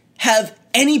have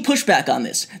any pushback on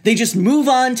this. They just move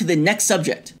on to the next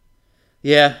subject.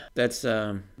 Yeah, that's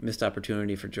missed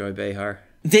opportunity for Joy Behar.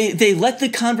 They let the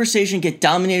conversation get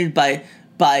dominated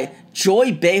by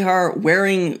Joy Behar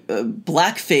wearing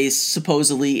blackface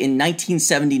supposedly in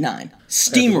 1979.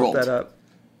 Steamrolled. That up.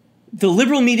 The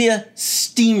liberal media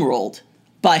steamrolled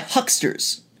by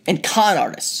hucksters and con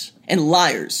artists and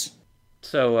liars.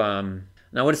 So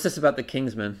now what is this about the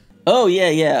Kingsman? Oh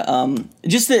yeah.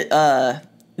 Just that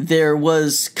there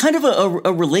was kind of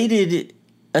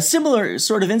a similar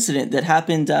sort of incident that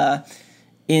happened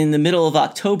in the middle of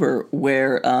October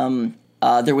where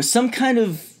there was some kind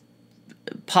of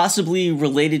possibly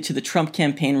related to the Trump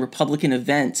campaign Republican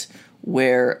event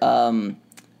where a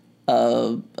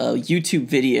YouTube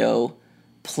video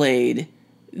played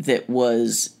that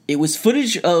was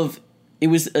footage of, it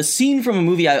was a scene from a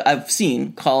movie I've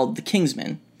seen called The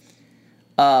Kingsman,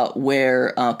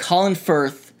 where Colin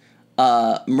Firth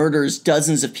murders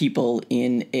dozens of people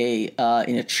in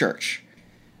a church.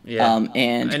 Yeah,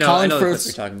 and I know Colin what Firth,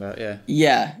 you're talking about.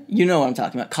 Yeah, you know what I'm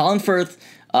talking about. Colin Firth,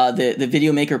 the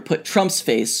video maker, put Trump's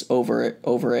face over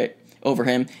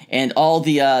him, and all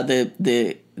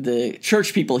the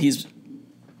church people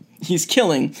he's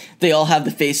killing, they all have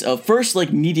the face of first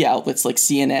like media outlets like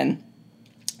CNN,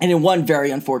 and in one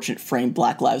very unfortunate frame,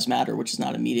 Black Lives Matter, which is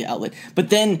not a media outlet. But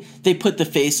then they put the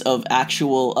face of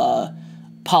actual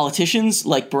politicians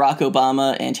like Barack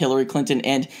Obama and Hillary Clinton,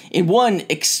 and in one,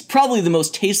 probably the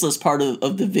most tasteless part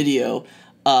of the video,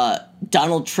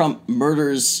 Donald Trump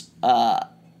murders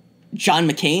John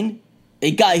McCain,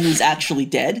 a guy who's actually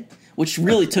dead, which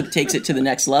really takes it to the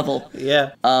next level.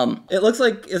 Yeah. It looks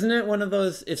like, isn't it one of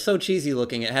those, it's so cheesy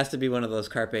looking, it has to be one of those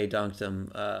Carpe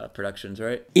Donktum productions,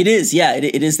 right? It is, yeah,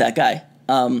 it is that guy.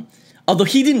 Although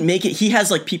he didn't make it, he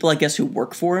has like people, I guess, who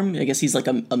work for him. I guess he's like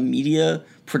a media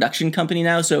production company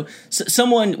now. So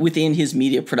someone within his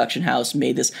media production house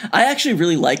made this. I actually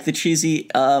really like the cheesy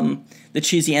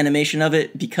animation of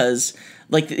it because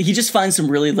like he just finds some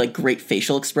really like great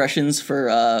facial expressions for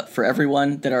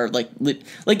everyone that are like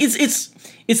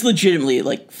it's legitimately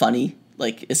like funny,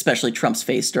 like especially Trump's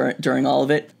face during all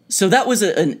of it. So that was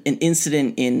an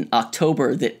incident in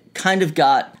October that kind of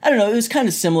got, I don't know, it was kind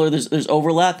of similar. There's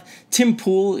overlap. Tim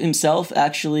Pool himself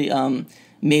actually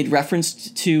made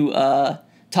reference to,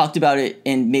 talked about it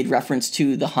and made reference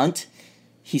to The Hunt.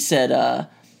 He said,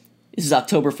 this is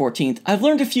October 14th, "I've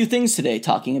learned a few things today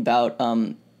talking about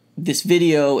this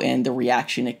video and the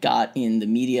reaction it got in the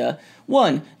media.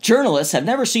 One, journalists have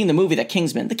never seen the movie The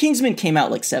Kingsman. The Kingsman came out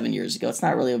like 7 years ago. It's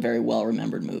not really a very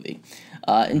well-remembered movie.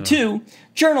 And two,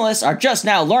 journalists are just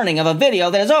now learning of a video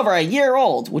that is over a year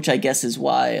old," which I guess is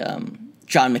why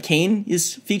John McCain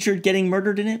is featured getting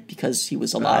murdered in it, because he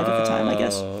was alive at the time, I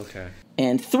guess. Oh, okay.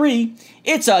 And three,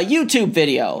 "It's a YouTube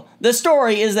video. The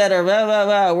story is that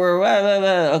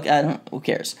okay, who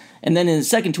cares?" And then in the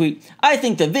second tweet, "I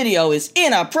think the video is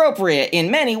inappropriate in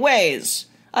many ways.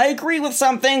 I agree with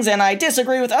some things and I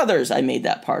disagree with others." I made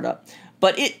that part up.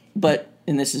 But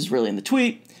and this is really in the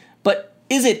tweet, "but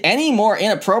is it any more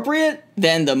inappropriate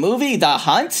than the movie The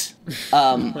Hunt?"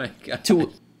 Oh my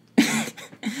God.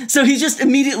 So he's just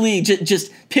immediately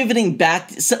just pivoting back,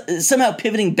 somehow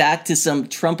pivoting back to some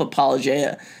Trump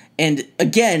apologia, and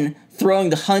again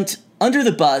throwing The Hunt under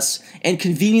the bus and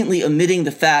conveniently omitting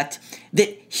the fact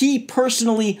that he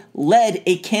personally led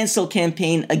a cancel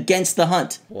campaign against The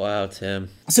Hunt. Wow, Tim.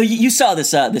 So you saw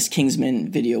this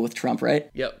Kingsman video with Trump, right?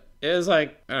 Yep. It was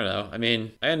like, I don't know. I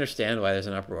mean, I understand why there's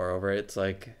an uproar over it. It's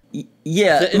like,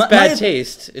 yeah, it's bad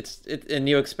taste. And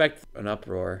you expect an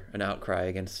uproar, an outcry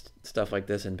against stuff like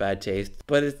this and bad taste.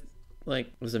 But it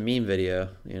was a meme video,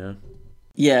 you know?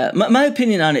 Yeah, my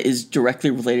opinion on it is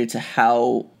directly related to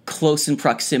how close in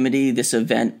proximity this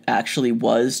event actually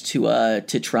was to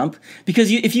Trump.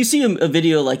 Because if you see a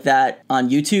video like that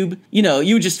on YouTube, you know,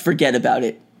 you would just forget about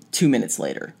it 2 minutes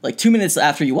later. Like 2 minutes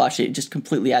after you watch it, just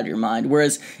completely out of your mind.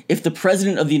 Whereas if the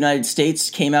president of the United States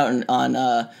came out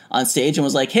on stage and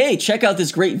was like, "Hey, check out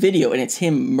this great video," and it's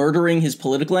him murdering his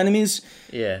political enemies,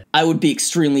 yeah, I would be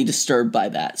extremely disturbed by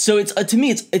that. So it's to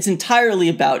me, it's entirely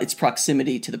about its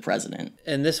proximity to the president.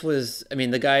 And this was, I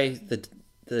mean, the guy,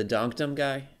 the Donktum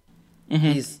guy,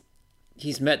 mm-hmm.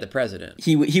 He's met the president.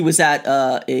 He was at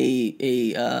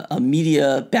a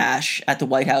media bash at the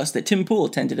White House that Tim Pool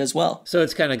attended as well. So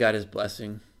it's kind of got his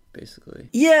blessing, basically.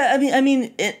 Yeah, I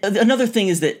mean, another thing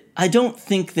is that I don't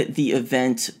think that the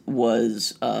event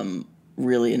was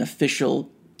really an official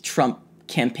Trump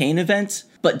campaign event,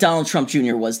 but Donald Trump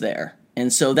Jr. was there,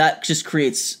 and so that just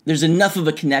there's enough of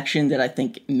a connection that I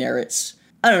think merits,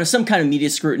 I don't know, some kind of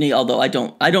media scrutiny. Although I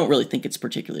don't really think it's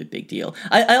particularly a big deal.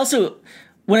 I also,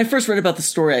 when I first read about the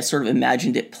story, I sort of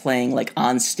imagined it playing like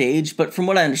on stage, but from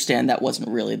what I understand, that wasn't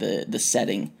really the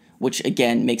setting, which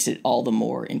again makes it all the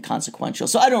more inconsequential.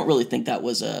 So I don't really think that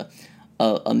was a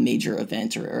major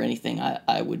event or anything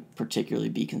I would particularly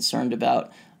be concerned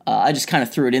about. I just kind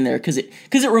of threw it in there because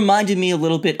it reminded me a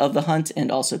little bit of The Hunt,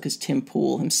 and also because Tim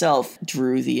Pool himself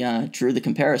drew the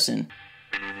comparison.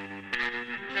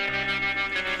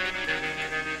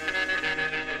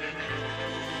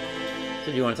 So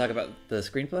So do you want to talk about the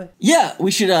screenplay? Yeah,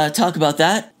 we should talk about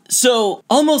that. So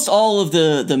almost all of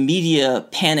the media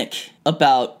panic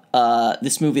about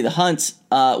this movie, The Hunt,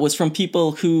 was from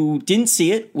people who didn't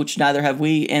see it, which neither have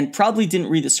we, and probably didn't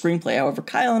read the screenplay. However,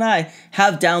 Kyle and I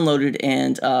have downloaded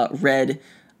and read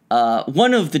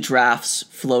one of the drafts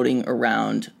floating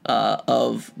around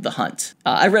of The Hunt.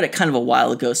 I read it kind of a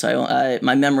while ago, so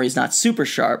my memory is not super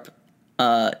sharp.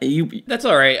 That's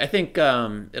all right. I think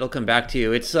it'll come back to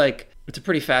you. It's like it's a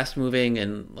pretty fast moving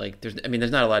and like there's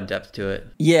not a lot of depth to it.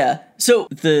 Yeah. So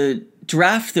the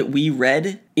draft that we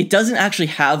read, it doesn't actually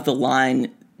have the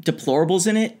line deplorables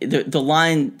in it. The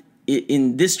line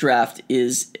in this draft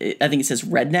is, I think it says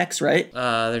rednecks, right?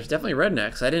 There's definitely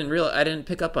rednecks. I didn't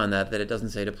pick up on that it doesn't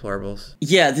say deplorables.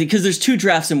 Yeah, because there's two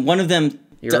drafts and one of them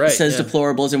says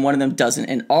deplorables and one of them doesn't.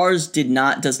 And ours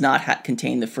does not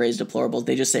contain the phrase deplorables.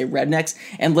 They just say rednecks.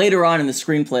 And later on in the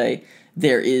screenplay,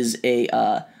 there is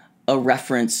a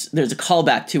reference, there's a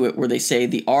callback to it where they say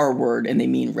the R word and they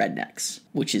mean rednecks,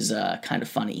 which is kind of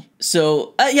funny.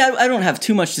 So I don't have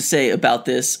too much to say about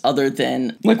this other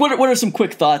than like what are some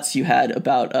quick thoughts you had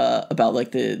about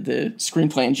like the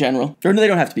screenplay in general? Or no, they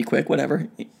don't have to be quick, whatever.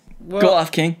 Well, go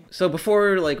off, King. So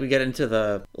before like we get into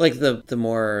the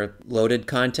more loaded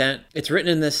content, it's written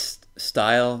in this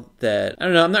style that I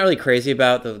don't know, I'm not really crazy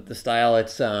about the style.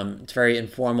 It's very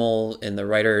informal and the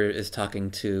writer is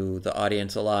talking to the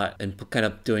audience a lot and kind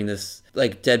of doing this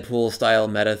like Deadpool style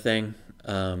meta thing.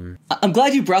 I'm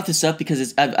glad you brought this up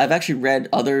because I've actually read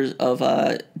others of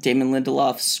Damon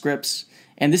Lindelof's scripts,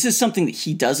 and this is something that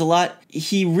he does a lot.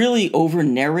 He really over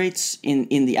narrates in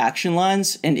the action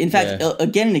lines, and in fact,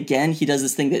 again and again, he does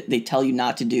this thing that they tell you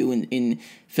not to do in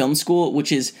film school,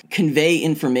 which is convey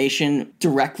information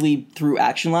directly through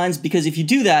action lines, because if you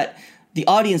do that, the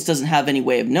audience doesn't have any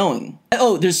way of knowing.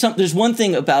 Oh, there's one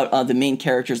thing about the main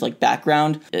character's like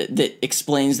background that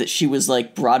explains that she was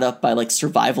like brought up by like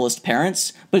survivalist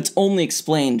parents, but it's only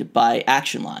explained by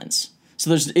action lines.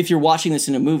 So if you're watching this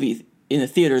in a movie in a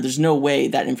theater, there's no way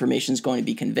that information is going to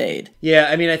be conveyed. Yeah,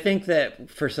 I mean, I think that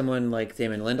for someone like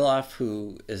Damon Lindelof,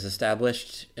 who is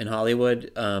established in Hollywood,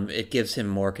 it gives him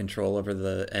more control over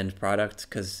the end product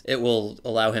because it will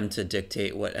allow him to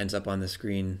dictate what ends up on the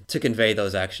screen to convey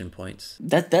those action points.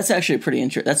 That's actually a pretty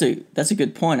interesting. That's a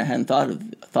good point. I hadn't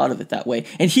thought of it that way.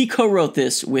 And he co-wrote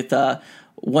this with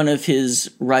one of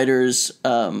his writers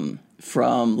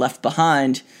from Left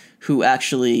Behind, who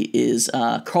actually is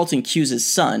Carlton Cuse'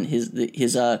 son, his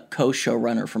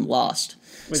co-showrunner from Lost.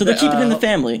 Wait, so they're keeping it in the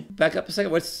family. Back up a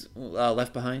second. What's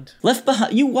Left Behind? Left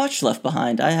Behind. You watched Left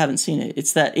Behind. I haven't seen it.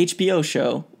 It's that HBO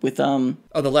show with Oh,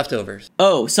 The Leftovers.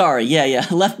 Oh, sorry. Yeah.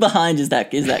 Left Behind is that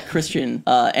Christian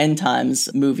end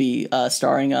times movie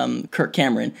starring Kirk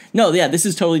Cameron. No, yeah, this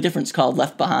is totally different. It's called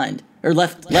Left Behind. Or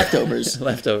Leftovers.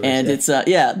 Leftovers. And it's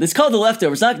it's called The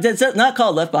Leftovers. It's not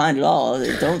called Left Behind at all.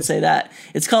 Don't say that.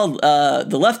 It's called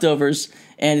The Leftovers,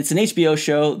 and it's an HBO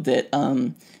show that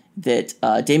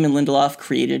Damon Lindelof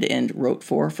created and wrote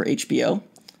for HBO.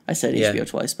 I said HBO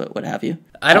twice, but what have you.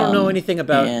 I don't know anything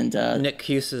about Nick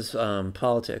Cuse's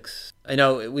politics. I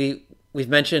know we've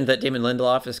mentioned that Damon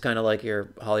Lindelof is kind of like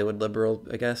your Hollywood liberal,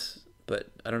 I guess. But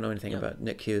I don't know anything about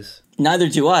Nick Cuse. Neither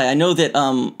do I. I know that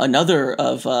another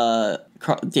of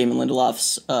Damon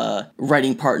Lindelof's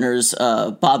writing partners,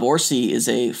 Bob Orci, is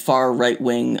a far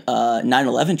right-wing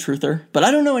 9/11 truther. But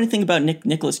I don't know anything about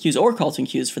Nicholas Cuse or Carlton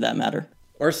Cuse for that matter.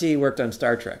 Orci worked on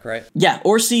Star Trek, right? Yeah,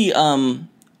 Orci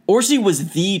was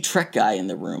the Trek guy in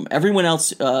the room. Everyone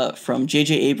else, from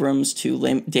J.J. Abrams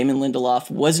to Damon Lindelof,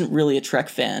 wasn't really a Trek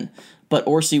fan. But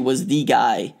Orci was the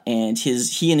guy, and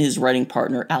he and his writing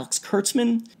partner, Alex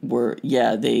Kurtzman,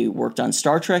 they worked on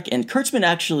Star Trek, and Kurtzman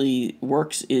actually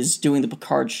is doing the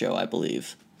Picard show, I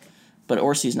believe. But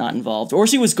Orci's not involved.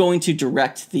 Orci was going to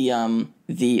direct the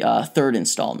third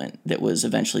installment that was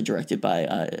eventually directed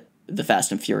by the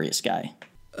Fast and Furious guy.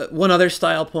 One other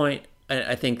style point,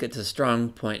 I think it's a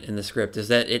strong point in the script, is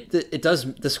that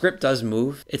the script does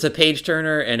move. It's a page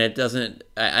turner, and it doesn't.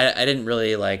 I didn't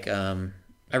really like.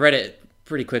 I read it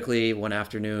pretty quickly one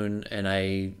afternoon, and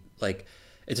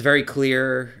it's very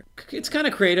clear. It's kind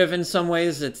of creative in some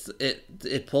ways.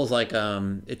 It pulls like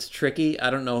it's tricky. I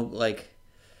don't know, like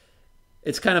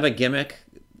it's kind of a gimmick.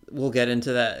 We'll get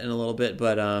into that in a little bit,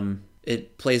 but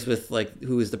it plays with like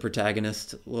who is the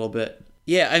protagonist a little bit.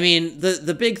 Yeah, I mean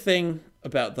the big thing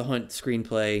about the Hunt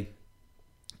screenplay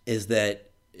is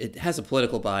that it has a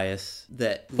political bias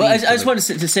that. Well, I just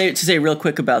wanted to say real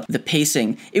quick about the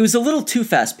pacing. It was a little too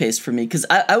fast paced for me because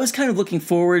I was kind of looking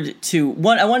forward to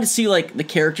one. I wanted to see like the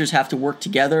characters have to work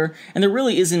together, and there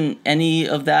really isn't any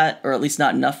of that, or at least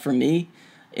not enough for me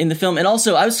in the film. And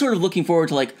also, I was sort of looking forward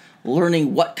to like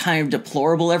learning what kind of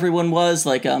deplorable everyone was.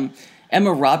 Like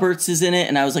Emma Roberts is in it,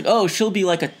 and I was like, oh, she'll be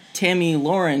like a Tammy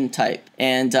Lauren type.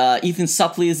 And Ethan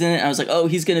Suplee is in it, and I was like, oh,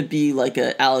 he's going to be like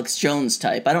a Alex Jones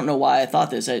type. I don't know why I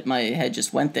thought this. My head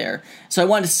just went there. So I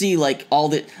wanted to see like all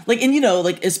the, like, and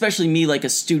like especially me, like a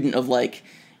student of like,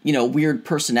 weird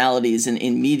personalities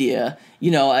in media,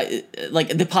 like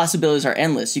the possibilities are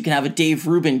endless. You can have a Dave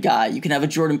Rubin guy. You can have a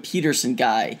Jordan Peterson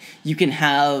guy. You can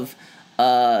have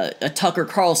a Tucker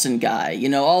Carlson guy,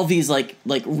 all these like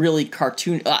really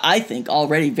cartoon, I think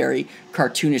already very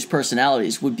cartoonish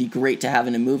personalities would be great to have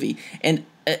in a movie. And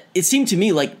it seemed to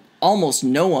me like almost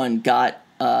no one got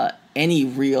any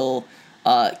real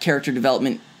character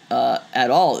development at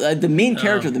all. The main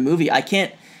character of the movie,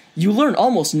 you learn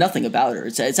almost nothing about her.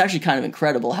 It's actually kind of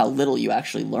incredible how little you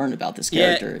actually learn about this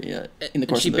character in the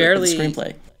course of the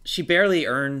screenplay. She barely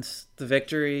earns the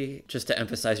victory, just to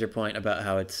emphasize your point about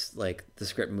how it's like the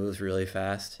script moves really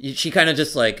fast. She kind of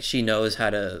just like, she knows how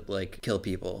to like kill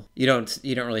people. You don't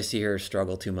really see her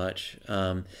struggle too much.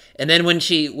 And then when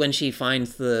she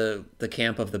finds the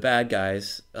camp of the bad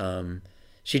guys,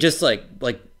 she just like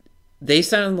they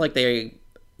sound like they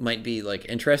might be like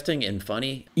interesting and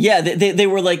funny. Yeah, they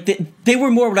were like they were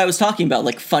more what I was talking about,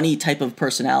 like funny type of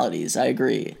personalities. I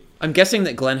agree. I'm guessing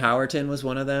that Glenn Howerton was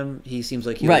one of them. He seems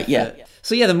like he right. Yeah.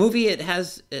 So yeah, the movie it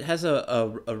has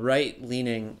a right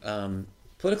leaning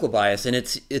political bias, and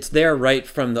it's there right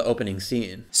from the opening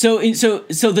scene. So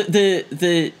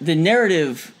the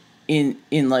narrative in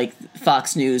like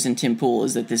Fox News and Tim Pool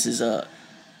is that this is a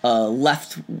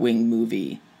left wing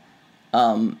movie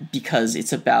because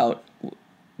it's about.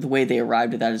 The way they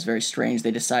arrived at that is very strange. They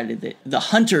decided that the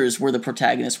hunters were the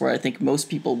protagonists, where I think most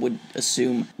people would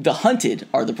assume the hunted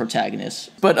are the protagonists.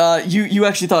 But you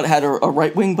actually thought it had a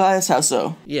right-wing bias? How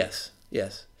so? Yes.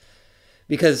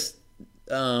 Because,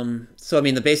 so I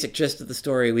mean, the basic gist of the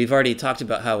story, we've already talked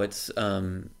about how it's,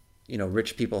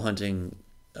 rich people hunting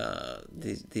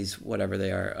these whatever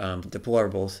they are,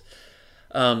 deplorables.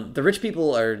 The rich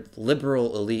people are liberal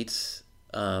elites,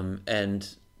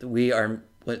 and we are...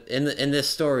 In this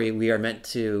story, we are meant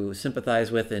to sympathize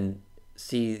with and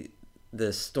see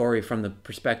the story from the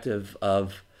perspective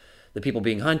of the people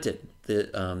being hunted, the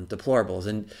deplorables.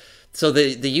 And so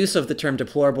the use of the term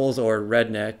deplorables or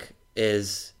redneck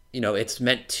is, it's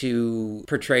meant to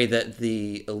portray that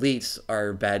the elites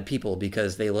are bad people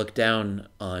because they look down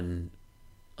on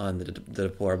the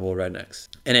deplorable rednecks.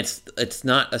 And it's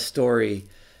not a story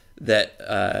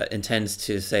that intends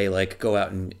to say, like, go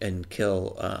out and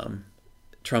kill...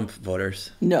 Trump voters.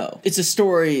 No, it's a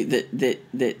story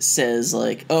that says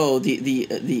like, oh, the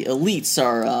elites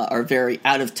are very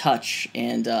out of touch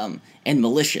and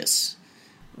malicious.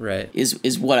 Right.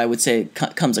 Is what I would say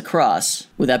comes across.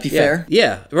 Would that be fair?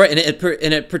 Yeah. Right. And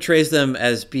it portrays them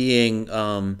as being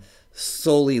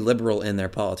solely liberal in their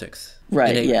politics.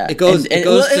 Right. It goes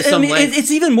to some length.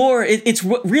 It's even more. It's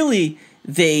really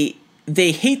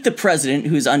They hate the president,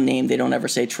 who's unnamed. They don't ever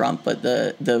say Trump, but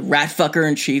the rat fucker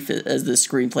in chief, as the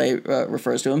screenplay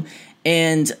refers to him.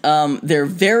 And they're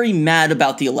very mad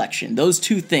about the election. Those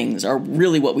two things are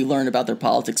really what we learn about their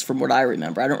politics from what I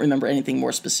remember. I don't remember anything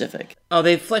more specific. Oh,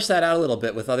 they flesh that out a little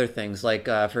bit with other things. Like,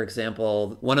 for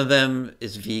example, one of them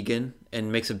is vegan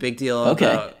and makes a big deal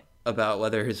about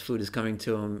whether his food is coming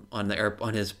to him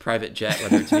on his private jet,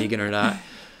 whether it's vegan or not.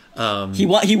 He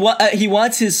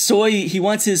wants his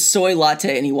soy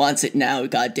latte, and he wants it now.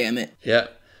 God damn it! Yeah,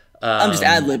 I'm just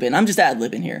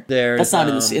ad-libbing here. That's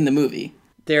not in the movie.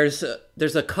 There's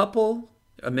a couple,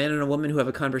 a man and a woman, who have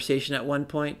a conversation at one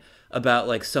point about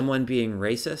like someone being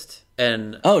racist,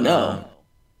 and oh no,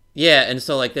 yeah, and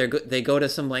so like they go to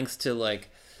some lengths to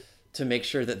make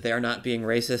sure that they're not being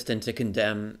racist and to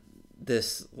condemn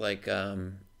this like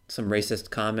some racist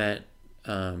comment.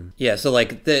 So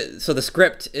the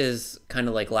script is kind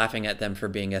of like laughing at them for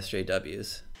being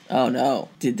SJWs. Oh no!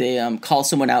 Did they call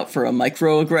someone out for a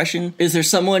microaggression? Is there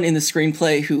someone in the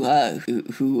screenplay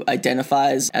who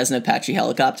identifies as an Apache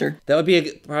helicopter? That would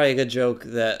be probably a good joke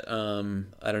that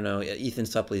I don't know, Ethan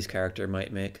Supplee's character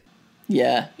might make.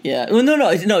 Yeah. Well, no.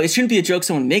 It shouldn't be a joke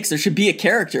someone makes. There should be a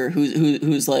character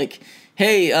who's like,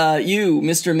 hey, you,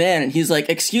 Mr. Man, and he's like,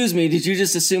 excuse me, did you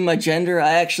just assume my gender?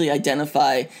 I actually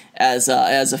identify as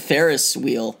a Ferris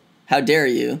wheel. How dare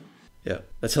you? Yeah,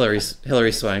 that's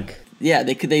Hilary Swank. Yeah,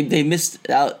 they missed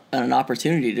out on an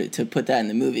opportunity to put that in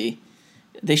the movie.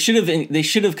 They should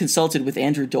have consulted with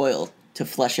Andrew Doyle to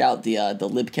flesh out the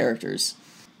lib characters.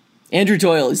 Andrew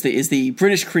Doyle is the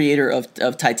British creator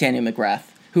of Titania McGrath,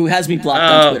 who has me blocked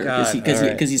on Twitter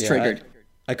because he's triggered.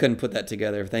 I couldn't put that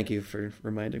together. Thank you for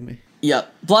reminding me. Yeah,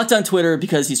 blocked on Twitter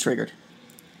because he's triggered.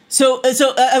 So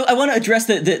I want to address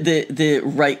the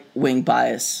right wing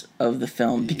bias of the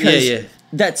film, because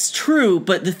that's true.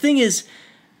 But the thing is,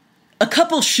 a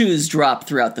couple shoes drop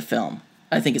throughout the film.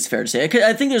 I think it's fair to say.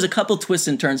 I think there's a couple twists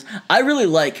and turns. I really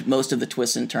like most of the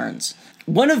twists and turns.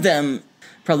 One of them,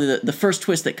 probably the first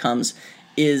twist that comes,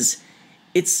 is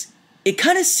it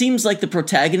kind of seems like the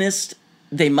protagonist,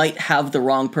 they might have the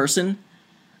wrong person.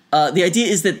 The idea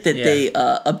is that they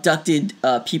abducted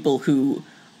people who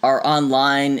are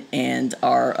online and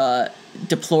are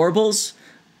deplorables,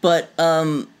 but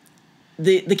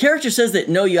the character says that,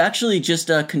 no, you actually just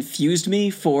confused me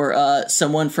for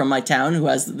someone from my town who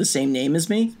has the same name as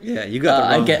me. Yeah, you got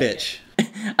the wrong bitch.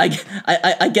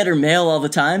 I get her mail all the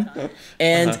time,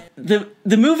 and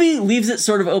the movie leaves it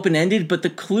sort of open-ended, but the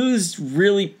clues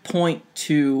really point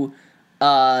to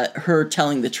her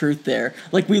telling the truth there.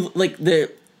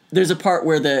 There's a part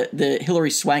where the Hilary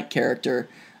Swank character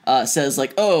says,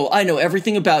 like, oh, I know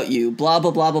everything about you, blah, blah,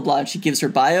 blah, blah, blah, and she gives her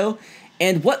bio.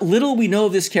 And what little we know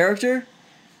of this character,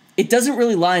 it doesn't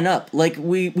really line up. Like,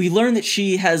 we learn that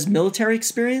she has military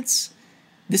experience.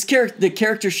 The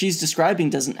character she's describing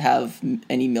doesn't have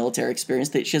any military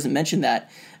experience. She hasn't mentioned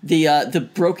that. The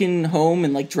broken home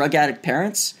and, like, drug addict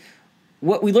parents,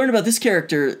 what we learn about this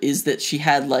character is that she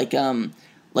had, like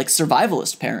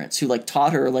survivalist parents who, like,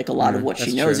 taught her, like, a lot of what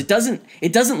she knows. True.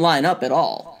 It doesn't line up at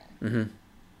all. Mm-hmm.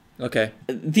 Okay.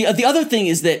 The other thing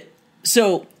is that,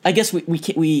 so I guess we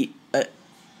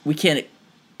can't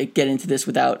get into this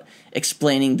without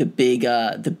explaining the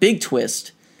big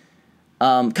twist.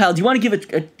 Kyle, do you want to give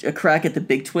a crack at the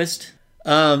big twist?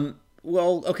 Well,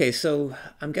 okay, so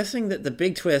I'm guessing that the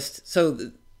big twist.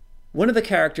 So one of the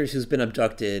characters who's been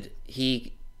abducted,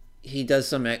 he does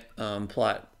some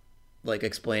plot, like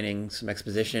explaining some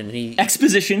exposition.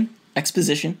 Exposition.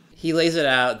 He lays it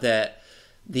out that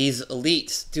these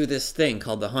elites do this thing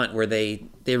called the Hunt, where they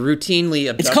routinely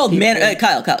abduct. It's called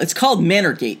Kyle. It's called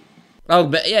Manorgate. Oh,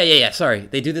 but yeah. Sorry,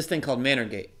 they do this thing called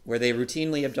Manorgate, where they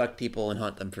routinely abduct people and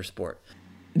hunt them for sport.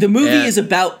 The movie is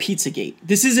about Pizzagate.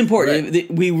 This is important.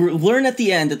 Right. We learn at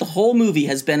the end that the whole movie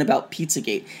has been about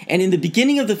Pizzagate. And in the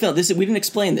beginning of the film, we didn't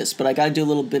explain this, but I got to do a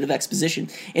little bit of exposition.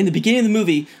 In the beginning of the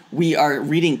movie, we are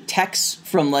reading texts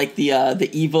from, like, the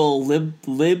evil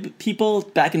lib people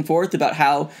back and forth about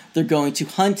how they're going to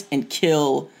hunt and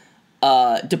kill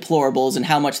deplorables and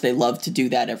how much they love to do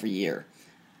that every year.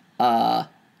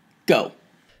 Go.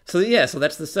 So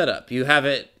that's the setup. You have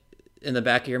it in the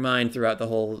back of your mind throughout the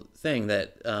whole thing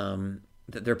that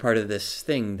that they're part of this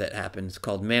thing that happens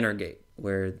called Manorgate,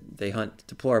 where they hunt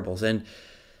deplorables. And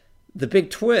the big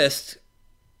twist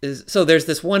is, so there's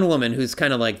this one woman who's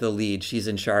kind of like the lead. She's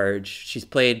in charge. She's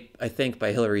played, I think,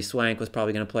 by Hilary Swank, was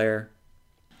probably going to play her.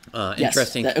 Yes,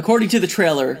 interesting. According to the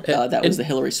trailer, that was the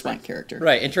Hilary Swank character.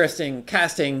 Right. Interesting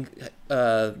casting,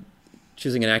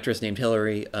 choosing an actress named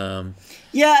Hilary. Other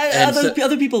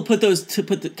people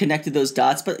connected those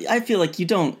dots, but I feel like you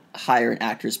don't hire an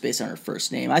actress based on her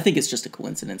first name. I think it's just a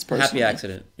coincidence, personally. Happy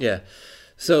accident, yeah.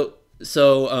 So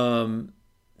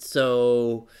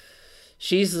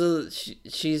she's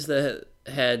the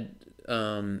head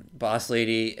boss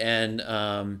lady,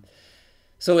 and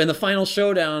so in the final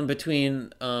showdown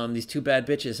between these two bad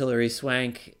bitches, Hilary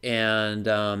Swank and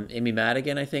Amy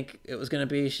Madigan, I think it was going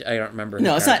to be. I don't remember.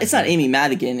 No, it's not. It's not Amy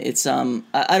Madigan. It's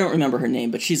I don't remember her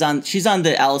name, but she's on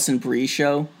the Alison Brie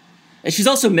show, and she's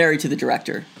also married to the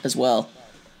director as well.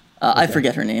 Okay. I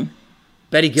forget her name.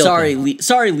 Betty Gilpin.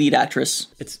 Sorry, lead actress.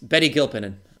 It's Betty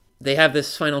Gilpin. They have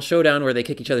this final showdown where they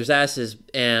kick each other's asses,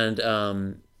 and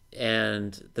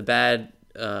the bad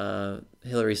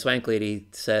Hilary Swank lady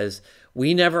says,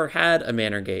 "We never had a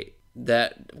Manorgate.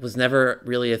 That was never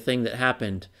really a thing that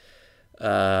happened.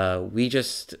 We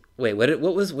just wait.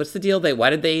 What's the deal? Why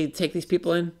did they take these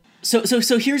people in?" So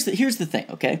here's the thing.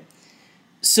 Okay,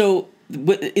 so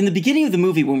in the beginning of the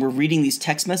movie, when we're reading these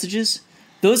text messages,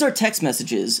 those are text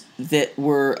messages that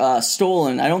were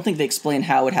stolen. I don't think they explain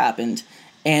how it happened.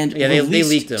 And they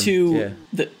leaked them.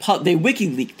 They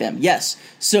WikiLeaked them. Yes.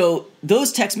 So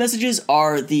those text messages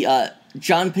are the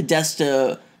John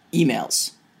Podesta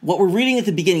emails. What we're reading at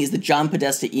the beginning is the John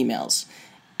Podesta emails.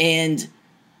 And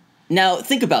now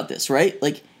think about this, right?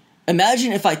 Like,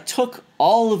 imagine if I took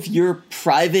all of your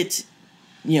private,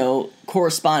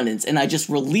 correspondence and I just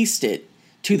released it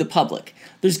to the public.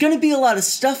 There's going to be a lot of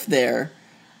stuff there.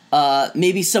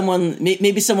 Maybe someone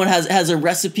has a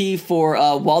recipe for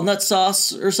walnut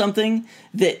sauce or something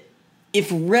that, if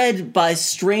read by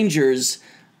strangers,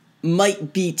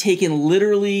 might be taken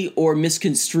literally or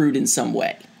misconstrued in some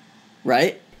way,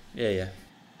 right? Yeah.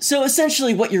 So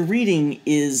essentially, what you're reading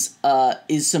is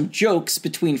some jokes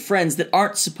between friends that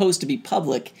aren't supposed to be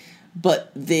public,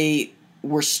 but they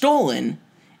were stolen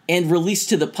and released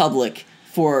to the public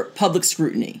for public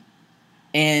scrutiny.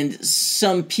 And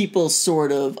some people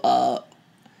sort of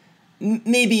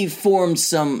maybe formed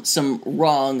some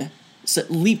wrong,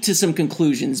 leaped to some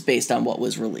conclusions based on what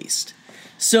was released.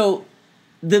 So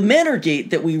the Manorgate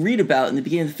that we read about in the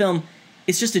beginning of the film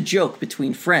is just a joke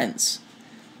between friends,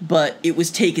 but it was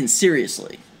taken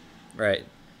seriously. Right.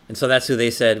 And so that's who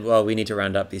they said, well, we need to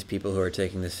round up these people who are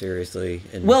taking this seriously.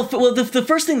 And the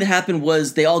first thing that happened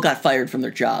was they all got fired from their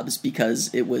jobs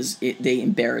because they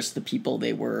embarrassed the people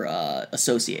they were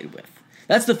associated with.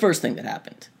 That's the first thing that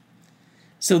happened.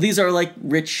 So these are like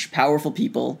rich, powerful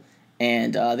people,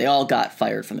 and they all got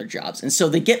fired from their jobs. And so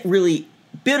they get really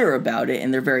bitter about it,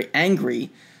 and they're very angry.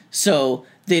 So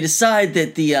they decide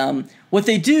that what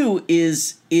they do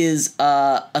is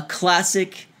a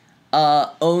classic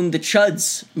own the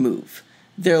chuds move.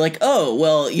 They're like, oh,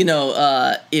 well,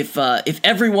 if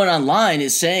everyone online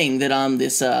is saying that I'm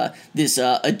this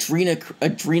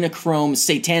adrenochrome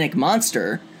satanic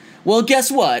monster, well,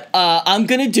 guess what? I'm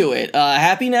gonna do it.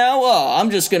 Happy now? Oh, I'm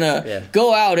just gonna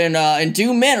go out and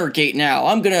do Manorgate now.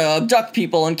 I'm gonna abduct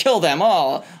people and kill them.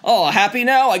 Oh, happy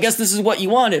now? I guess this is what you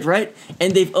wanted, right?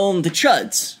 And they've owned the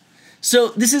chuds.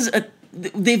 So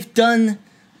they've done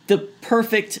the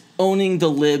perfect owning the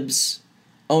libs,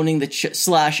 owning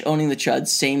the owning the chuds,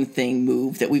 same thing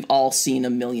move that we've all seen a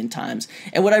million times.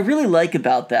 And what I really like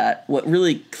about that, what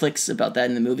really clicks about that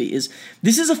in the movie is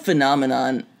this is a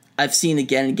phenomenon I've seen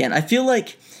again and again. I feel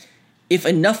like if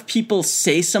enough people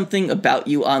say something about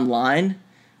you online,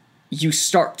 you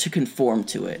start to conform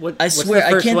to it. What's the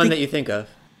first one that you think of?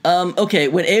 Okay,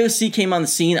 when AOC came on the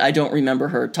scene, I don't remember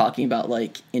her talking about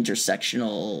like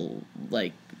intersectional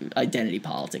like identity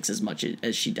politics as much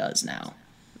as she does now.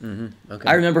 Mm-hmm. Okay.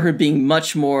 I remember her being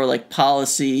much more like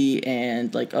policy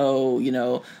and like,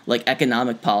 like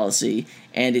economic policy.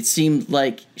 And it seemed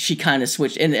like she kind of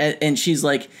switched. And she's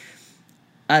like,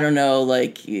 I don't know,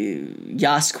 like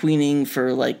Yas Queening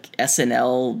for like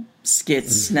SNL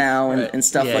skits now and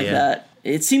stuff that.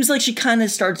 It seems like she kind of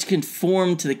starts to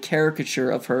conform to the caricature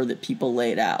of her that people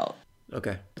laid out.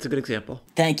 Okay, that's a good example.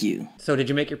 Thank you. So did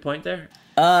you make your point there?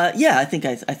 Yeah, I think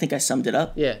I summed it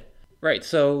up. Yeah. Right.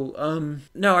 So,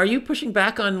 no, are you pushing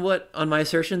back on my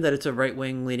assertion that it's a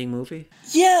right-wing leaning movie?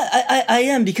 Yeah, I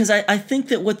am, because I think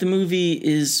that what the movie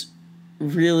is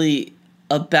really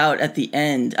about at the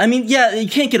end. I mean, yeah, you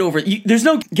can't get over it. There's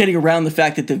no getting around the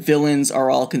fact that the villains are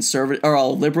all conservative, are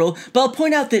all liberal. But I'll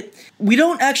point out that we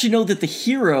don't actually know that the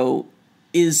hero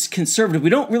is conservative. We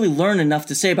don't really learn enough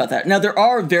to say about that. Now, there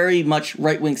are very much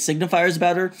right-wing signifiers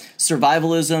about her.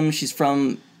 Survivalism. She's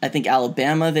from, I think,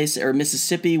 Alabama, they say, or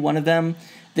Mississippi, one of them.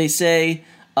 They say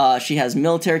she has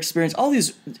military experience. All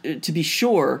these, to be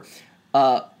sure,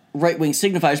 right-wing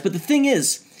signifiers. But the thing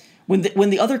is, when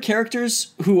the other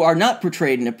characters who are not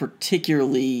portrayed in a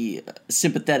particularly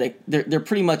sympathetic, they're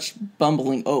pretty much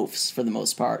bumbling oafs for the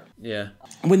most part. Yeah.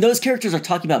 When those characters are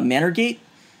talking about Manorgate,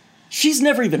 she's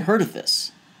never even heard of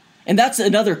this, and that's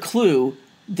another clue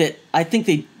that I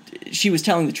think she was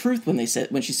telling the truth when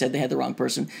she said they had the wrong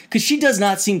person, because she does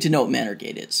not seem to know what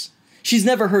Manorgate is. She's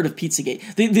never heard of Pizzagate.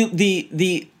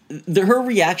 Her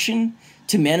reaction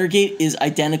to Manorgate is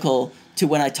identical to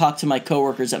when I talk to my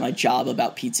coworkers at my job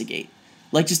about Pizzagate.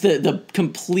 Like, just the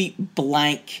complete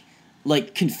blank,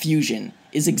 like, confusion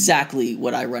is exactly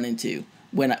what I run into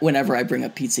whenever I bring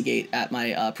up Pizzagate at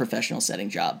my professional setting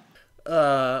job.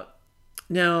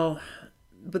 Now,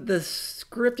 but the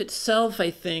script itself,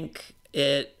 I think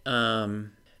it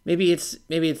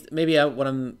maybe what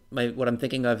I'm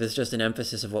thinking of is just an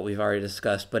emphasis of what we've already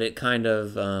discussed, but it kind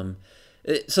of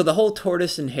so the whole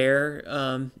tortoise and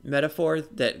hare metaphor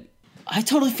that I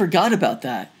totally forgot about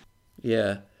that.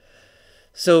 Yeah.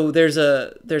 So there's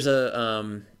a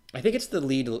I think it's the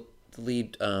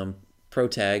lead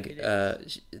protag.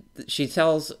 She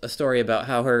tells a story about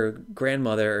how her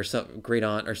grandmother or some great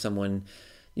aunt or someone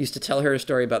used to tell her a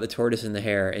story about the tortoise and the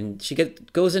hare, and she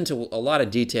goes into a lot of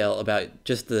detail about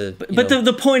just the. But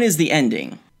the point is the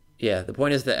ending. Yeah, the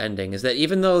point is the ending is that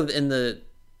even though in the.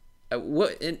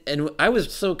 And I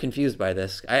was so confused by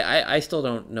this. I still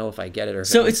don't know if I get it or.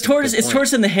 So it's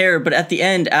tortoise and the hare, but at the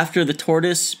end, after the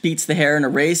tortoise beats the hare in a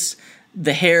race,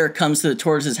 the hare comes to the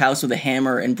tortoise's house with a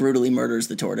hammer and brutally murders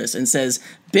the tortoise and says,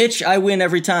 "Bitch, I win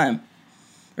every time,"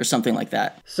 or something like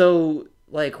that. So,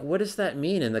 like, what does that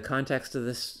mean in the context of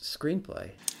this screenplay?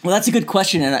 Well, that's a good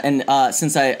question, and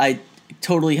since I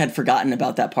totally had forgotten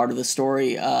about that part of the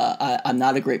story, I'm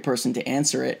not a great person to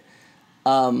answer it.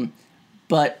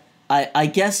 But I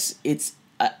guess it's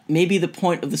maybe the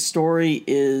point of the story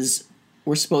is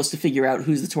we're supposed to figure out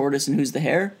who's the tortoise and who's the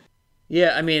hare.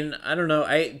 Yeah, I mean, I don't know.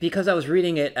 Because I was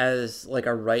reading it as like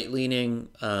a right-leaning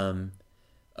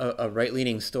a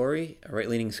right-leaning story, a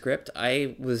right-leaning script,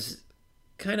 I was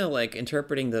kind of like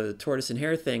interpreting the tortoise and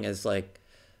hare thing as like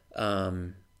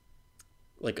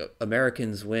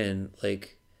Americans win,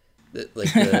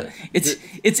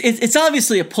 it's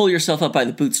obviously a pull yourself up by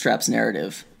the bootstraps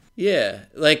narrative. Yeah,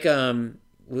 like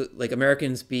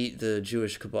Americans beat the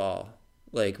Jewish cabal.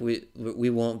 Like we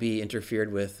won't be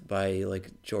interfered with by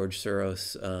like George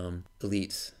Soros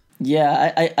elites.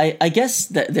 Yeah, I guess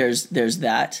that there's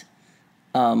that.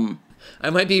 I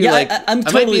might be I'm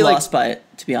totally lost by it,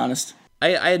 to be honest.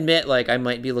 I admit, like, I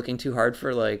might be looking too hard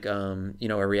for like a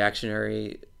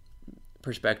reactionary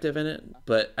perspective in it,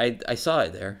 but I saw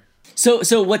it there.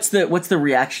 So what's the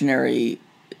reactionary?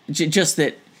 Just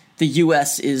that the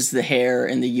U.S. is the hare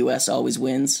and the U.S. always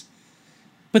wins.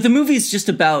 But the movie's just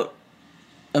about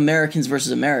Americans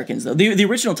versus Americans, though. The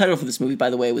original title for this movie, by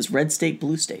the way, was Red State,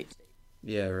 Blue State.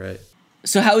 Yeah, right.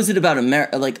 So how is it about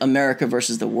America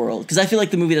versus the world? Because I feel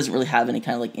like the movie doesn't really have any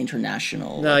kind of like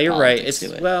international. No, you're right. It's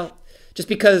well, just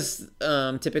because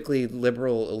typically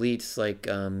liberal elites like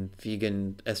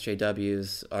vegan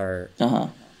SJWs are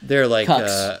they're like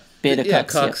cucks. Beta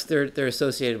cucks. Yeah. They're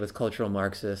associated with cultural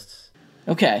Marxists.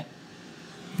 Okay.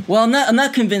 Well, I'm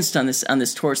not convinced on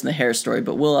this Tortoise and the Hare story,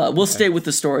 but we'll stay with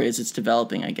the story as it's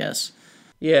developing, I guess.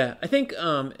 Yeah, I think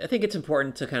it's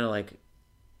important to kind of like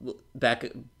back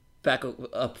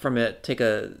up from it, take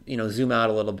a zoom out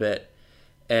a little bit,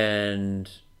 and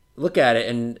look at it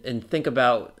and think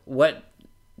about what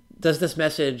does this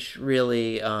message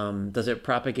really does it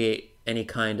propagate any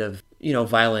kind of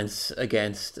violence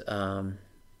against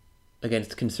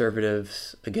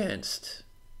conservatives, against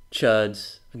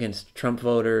chuds, against Trump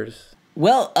voters?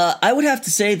 Well, I would have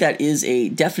to say that is a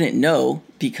definite no,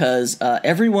 because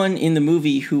everyone in the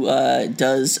movie who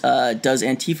does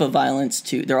Antifa violence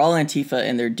they're all Antifa,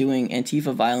 and they're doing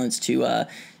Antifa violence to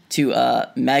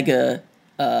MAGA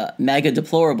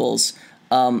deplorables.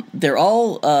 They're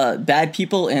all bad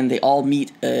people, and they all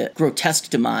meet a grotesque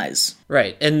demise.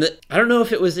 Right, and I don't know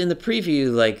if it was in the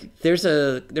preview. Like, there's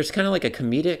kind of like a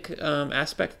comedic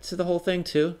aspect to the whole thing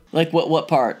too. Like what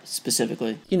part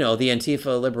specifically? The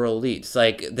Antifa liberal elites,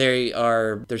 like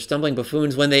they're stumbling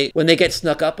buffoons when they get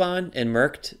snuck up on and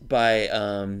murked by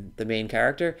the main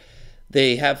character.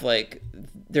 They have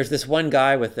there's this one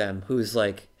guy with them who's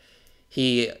like,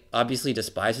 he obviously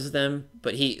despises them,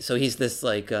 but he's this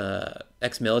like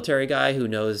ex-military guy who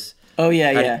knows. Oh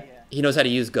yeah. He knows how to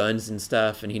use guns and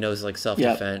stuff, and he knows like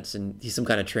self-defense, and he's some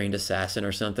kind of trained assassin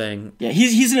or something. Yeah,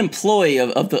 he's an employee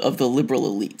of the liberal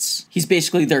elites. He's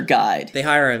basically their guide. They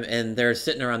hire him, and they're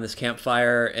sitting around this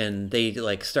campfire, and they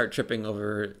like start tripping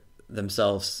over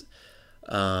themselves,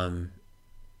 and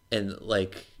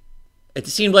like it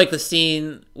seemed like the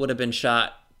scene would have been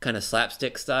shot kind of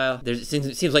slapstick style. It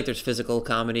seems like there's physical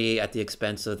comedy at the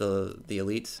expense of the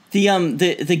elites.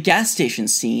 The gas station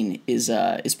scene is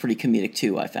pretty comedic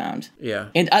too, I found. Yeah.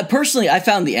 And I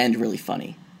found the end really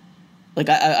funny. Like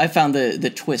I found the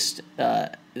twist,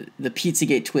 the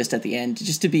Pizzagate twist at the end,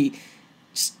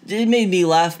 it made me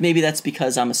laugh. Maybe that's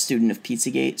because I'm a student of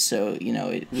Pizzagate, so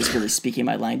it was really speaking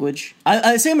my language.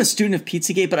 I say I'm a student of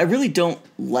Pizzagate, but I really don't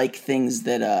like things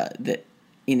that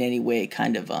in any way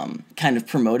kind of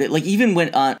promote it. Like even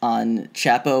when on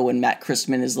Chapo, when Matt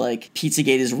Christman is like,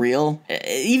 Pizzagate is real,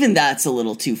 even that's a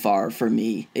little too far for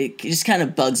me. It just kind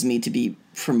of bugs me to be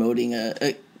promoting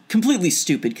a completely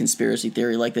stupid conspiracy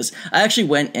theory like this. I actually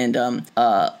went and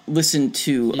listened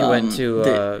to... You went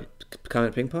to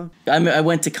Comet Ping Pong? I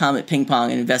went to Comet Ping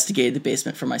Pong and investigated the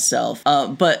basement for myself.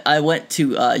 But I went to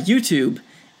YouTube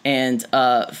and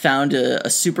found a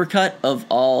supercut of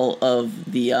all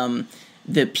of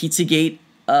the Pizzagate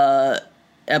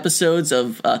episodes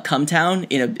of Cumtown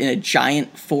in a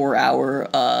giant 4-hour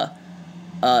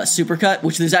supercut,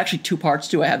 which there's actually 2 parts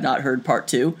to. I have not heard part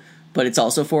 2, but it's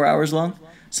also 4 hours long.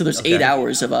 So there's 8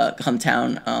 hours of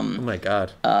Cumtown oh my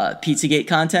god Pizzagate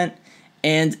content.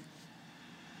 And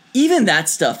even that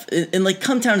stuff, and like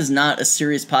Cumtown is not a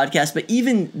serious podcast, but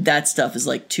even that stuff is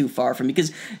like too far from me,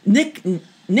 because Nick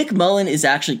Mullen is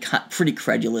actually pretty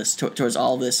credulous towards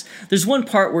all this. There's one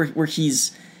part where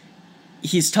he's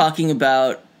talking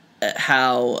about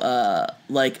how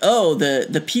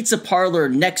the pizza parlor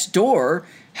next door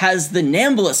has the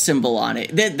NAMBLA symbol on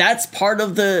it. That's part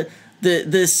of the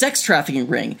sex trafficking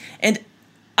ring. And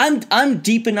I'm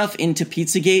deep enough into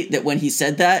Pizzagate that when he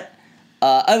said that,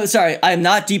 I'm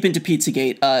not deep into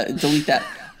Pizzagate. Delete that.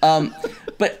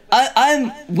 But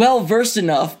I'm well versed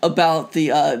enough about the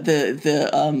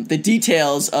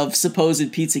details of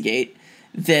supposed Pizzagate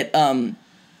that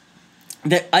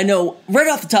that I know right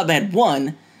off the top of my head.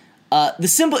 One, the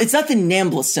symbol, it's not the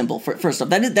Nambla symbol, first off.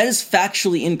 That is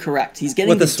factually incorrect. He's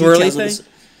getting the swirly thing?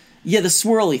 The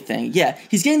swirly thing. Yeah,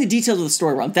 he's getting the details of the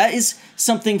story wrong. That is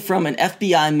something from an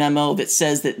FBI memo that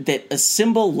says that a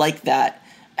symbol like that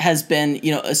has been,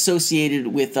 associated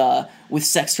with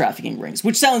sex trafficking rings,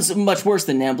 which sounds much worse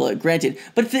than Nambla, granted.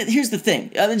 But here's the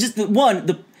thing: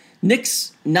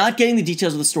 Nick's not getting the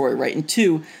details of the story right, and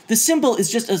two, the symbol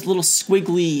is just a little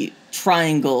squiggly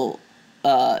triangle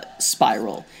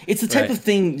spiral. It's the type of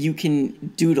thing you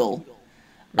can doodle.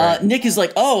 Right. Nick is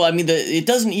like, it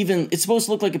doesn't even, it's supposed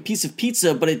to look like a piece of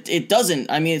pizza, but it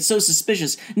doesn't. I mean, it's so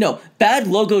suspicious. No, bad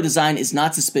logo design is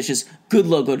not suspicious. Good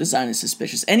logo design is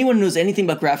suspicious. Anyone who knows anything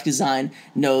about graphic design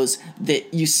knows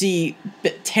that you see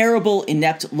terrible,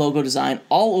 inept logo design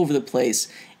all over the place.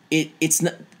 It's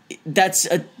not, that's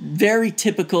a very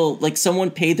typical, like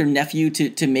someone paid their nephew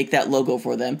to make that logo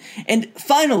for them. And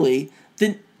finally,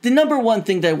 the number one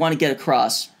thing that I want to get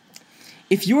across,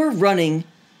 if you're running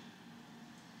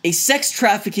a sex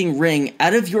trafficking ring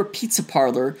out of your pizza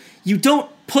parlor, you don't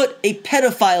put a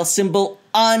pedophile symbol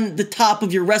on the top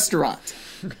of your restaurant.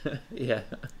 Yeah.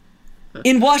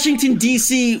 In Washington,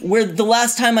 D.C., where the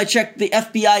last time I checked, the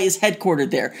FBI is headquartered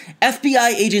there,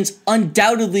 FBI agents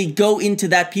undoubtedly go into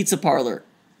that pizza parlor.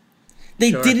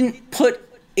 They didn't put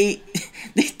a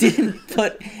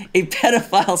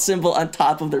pedophile symbol on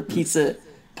top of their pizza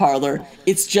parlor.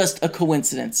 It's just a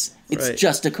coincidence. It's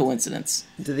just a coincidence.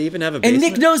 Do they even have a basement?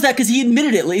 And Nick knows that because he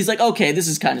admitted it. He's like, okay, this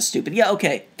is kind of stupid. Yeah,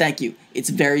 okay, thank you. It's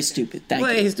very stupid. Thank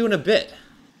you. He's doing a bit.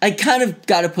 I kind of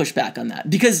got to push back on that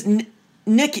because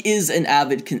Nick is an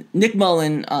avid... Nick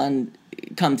Mullen on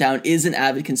Come Down is an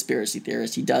avid conspiracy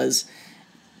theorist. He does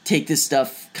take this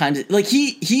stuff kind of... Like,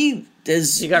 he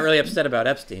does... He got really upset about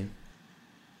Epstein.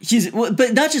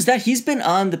 But not just that. He's been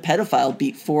on the pedophile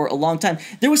beat for a long time.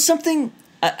 There was something...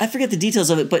 I forget the details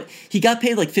of it, but he got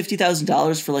paid like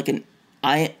 $50,000 for like an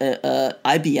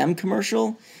IBM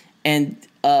commercial, and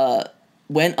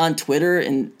went on Twitter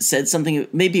and said something.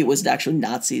 Maybe it was actually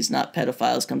Nazis, not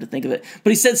pedophiles, come to think of it. But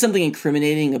he said something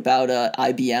incriminating about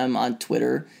IBM on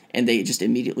Twitter, and they just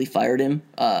immediately fired him,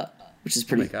 which is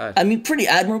pretty. Oh my God. I mean, pretty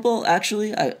admirable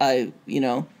actually. I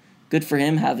good for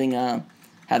him having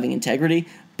integrity.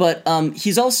 But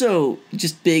he's also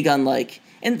just big on like.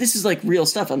 And this is like real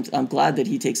stuff. I'm glad that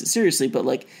he takes it seriously, but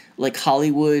like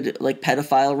Hollywood, like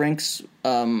pedophile rinks.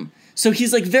 So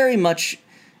he's like very much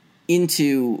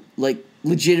into, like,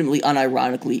 legitimately,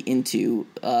 unironically into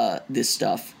this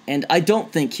stuff. And I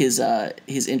don't think his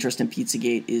interest in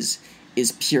Pizzagate is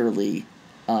purely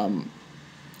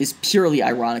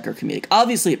ironic or comedic.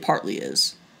 Obviously, it partly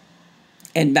is,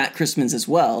 and Matt Christman's as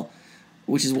well,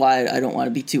 which is why I don't want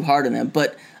to be too hard on them.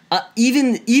 But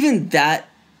even that.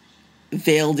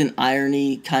 Veiled in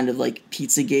irony, kind of like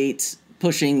Pizzagate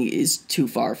pushing is too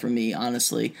far for me,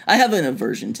 honestly. I have an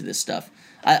aversion to this stuff.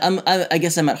 I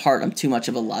guess I'm at heart, I'm too much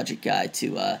of a logic guy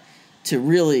to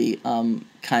really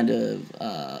kind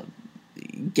of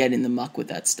get in the muck with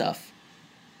that stuff.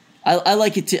 I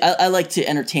like to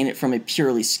entertain it from a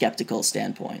purely skeptical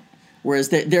standpoint, whereas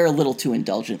they're a little too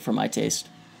indulgent for my taste.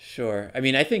 Sure. I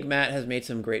mean, I think Matt has made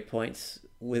some great points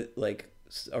with like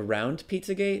around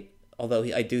Pizzagate. Although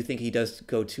I do think he does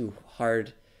go too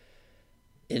hard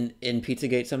in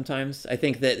Pizzagate sometimes. I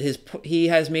think that he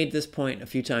has made this point a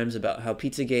few times about how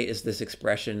Pizzagate is this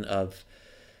expression of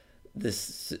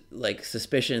this like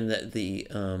suspicion that the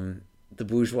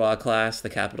bourgeois class, the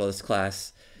capitalist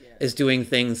class, is doing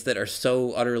things that are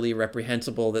so utterly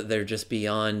reprehensible that they're just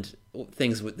beyond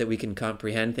things that we can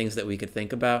comprehend, things that we could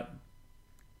think about.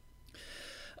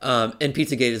 And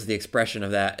Pizzagate is the expression of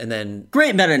that. And then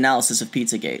great meta-analysis of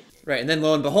Pizzagate. Right, and then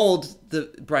lo and behold,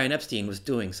 Brian Epstein was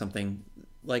doing something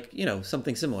like,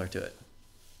 something similar to it.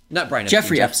 Not Brian Epstein.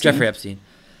 Jeffrey Epstein.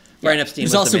 Brian Epstein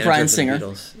was also the Brian of the Singer.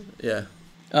 Beatles. Yeah.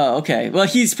 Oh, okay. Well,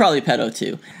 he's probably pedo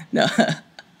too. No.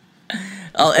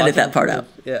 I'll edit that part out.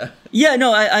 Yeah. Yeah,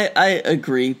 no, I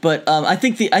agree, but I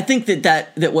think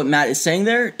that what Matt is saying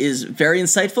there is very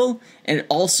insightful, and it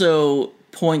also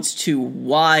points to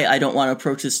why I don't want to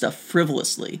approach this stuff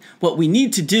frivolously. What we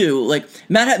need to do, like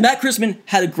Matt Christman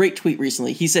had a great tweet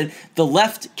recently. He said the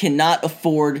left cannot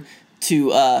afford to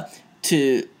let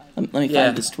me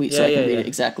find this tweet so I can read it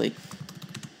exactly.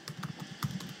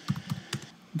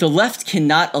 The left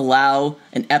cannot allow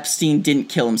an Epstein didn't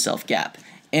kill himself gap.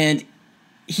 And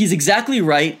he's exactly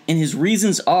right, and his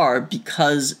reasons are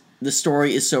because the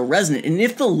story is so resonant. And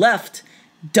if the left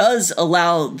does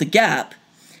allow the gap,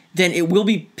 then it will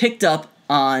be picked up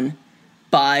on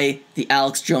by the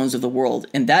Alex Jones of the world.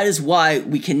 And that is why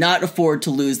we cannot afford to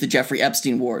lose the Jeffrey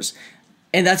Epstein wars.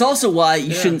 And that's also why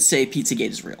you shouldn't say Pizzagate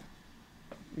is real.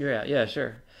 Yeah,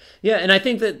 sure. Yeah, and I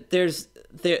think that there's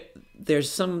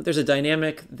a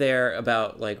dynamic there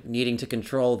about like needing to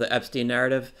control the Epstein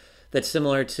narrative that's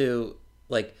similar to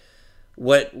like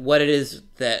what it is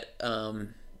that a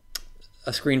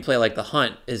screenplay like The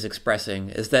Hunt is expressing,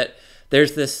 is that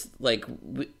there's this like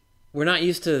we're not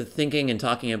used to thinking and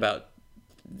talking about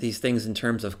these things in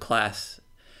terms of class.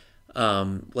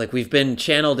 Like we've been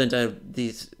channeled into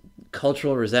these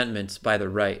cultural resentments by the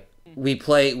right. We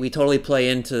totally play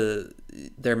into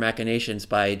their machinations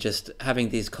by just having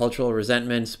these cultural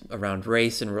resentments around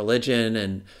race and religion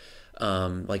and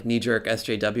like knee-jerk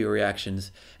SJW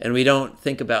reactions, and we don't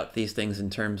think about these things in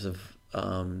terms of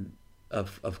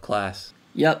class.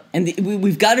 Yep, and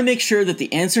we've got to make sure that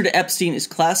the answer to Epstein is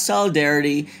class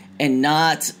solidarity and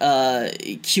not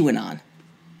QAnon.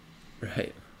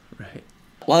 Right.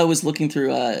 While I was looking through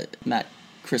Matt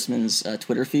Christman's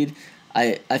Twitter feed,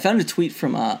 I found a tweet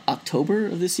from October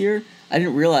of this year. I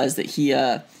didn't realize that he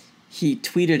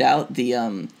tweeted out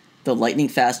the lightning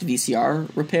fast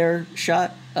VCR repair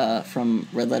shot from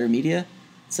Red Letter Media.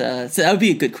 So that would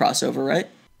be a good crossover, right?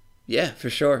 Yeah, for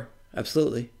sure,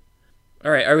 absolutely.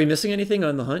 All right, are we missing anything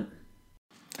on The Hunt?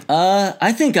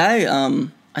 I think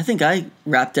I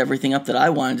wrapped everything up that I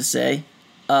wanted to say.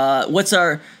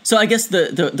 So I guess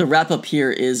the wrap up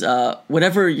here is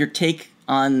whatever your take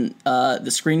on the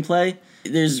screenplay,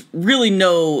 there's really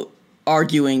no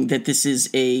arguing that this is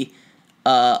a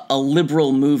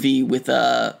liberal movie with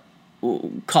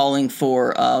calling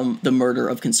for the murder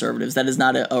of conservatives. That is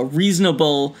not a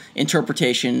reasonable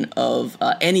interpretation of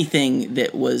anything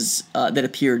that was that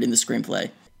appeared in the screenplay.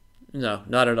 No,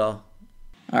 not at all.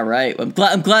 All right, I'm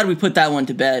glad we put that one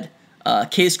to bed.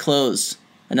 Case closed.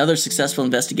 Another successful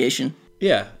investigation.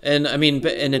 Yeah, and I mean,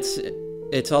 and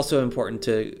it's also important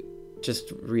to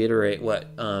just reiterate what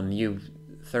you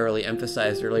thoroughly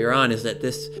emphasized earlier on, is that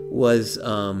this was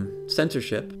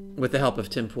censorship with the help of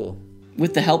Tim Pool.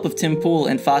 With the help of Tim Pool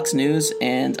and Fox News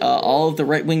and all of the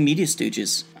right-wing media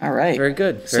stooges. All right. Very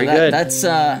good. Very good. That's,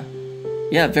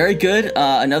 very good.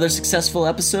 Another successful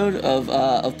episode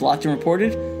of Blocked and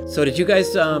Reported. So did you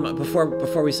guys,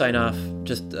 before we sign off,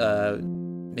 just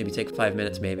maybe take 5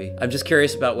 minutes maybe. I'm just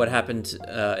curious about what happened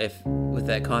with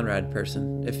that Conrad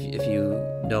person, if you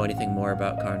know anything more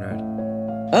about Conrad.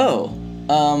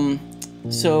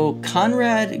 So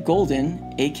Conrad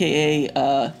Golden,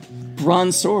 a.k.a.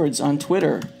 Bronze Swords on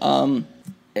Twitter,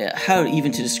 how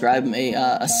even to describe him,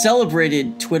 a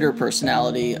celebrated Twitter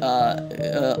personality,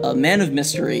 a man of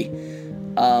mystery.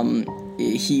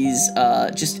 He's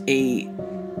just a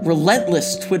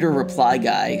relentless Twitter reply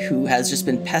guy who has just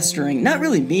been pestering, not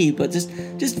really me, but just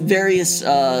various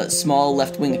small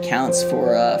left-wing accounts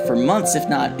for months, if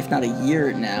not a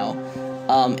year now.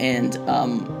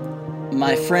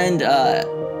 My friend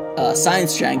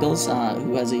Science Jangles,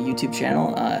 who has a YouTube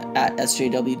channel at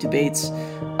SJW Debates,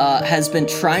 has been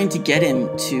trying to get him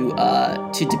to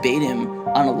debate him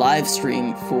on a live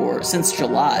stream since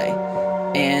July,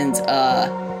 and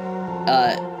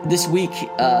this week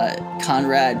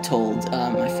Conrad told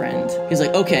my friend, he's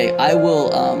like, okay, I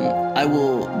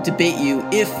will debate you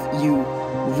if you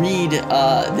read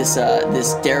this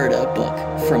Derrida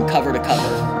book from cover to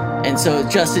cover. And so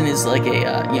Justin is like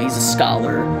he's a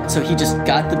scholar, so he just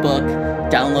got the book,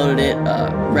 downloaded it,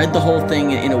 read the whole thing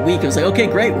in a week. It was like, okay,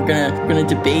 great, we're gonna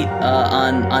debate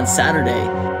on Saturday.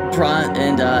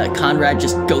 And Conrad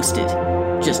just ghosted,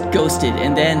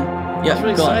 and then I was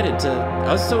really excited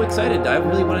I was so excited. I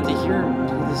really wanted to hear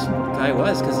who this guy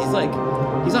was, because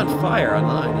he's on fire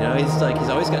online. You know, he's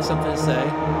always got something to say.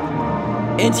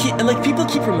 And people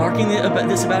keep remarking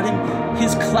about him.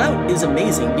 His clout is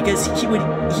amazing because he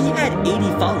had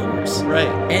 80 followers. Right.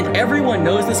 And everyone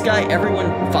knows this guy.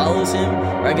 Everyone follows him.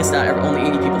 Or I guess not. Only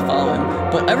 80 people follow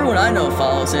him. But everyone I know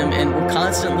follows him, and we're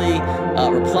constantly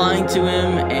replying to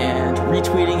him and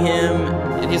retweeting him.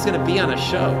 And he's going to be on a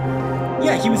show.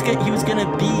 Yeah, he was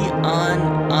gonna be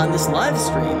on this live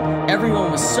stream.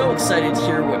 Everyone was so excited to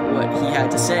hear what he had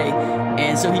to say,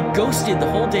 and so he ghosted the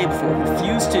whole day before,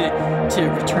 refused to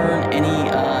return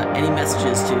any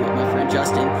messages to my friend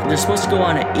Justin. They're supposed to go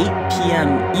on at 8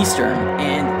 p.m. Eastern,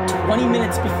 and 20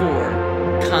 minutes before,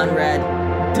 Conrad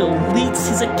deletes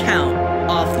his account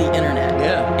off the internet.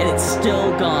 Yeah. And it's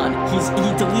still gone. He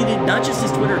deleted not just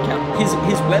his Twitter account, his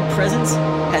web presence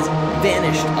has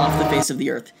vanished off the face of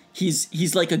the earth.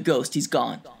 He's like a ghost. He's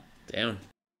gone. Damn.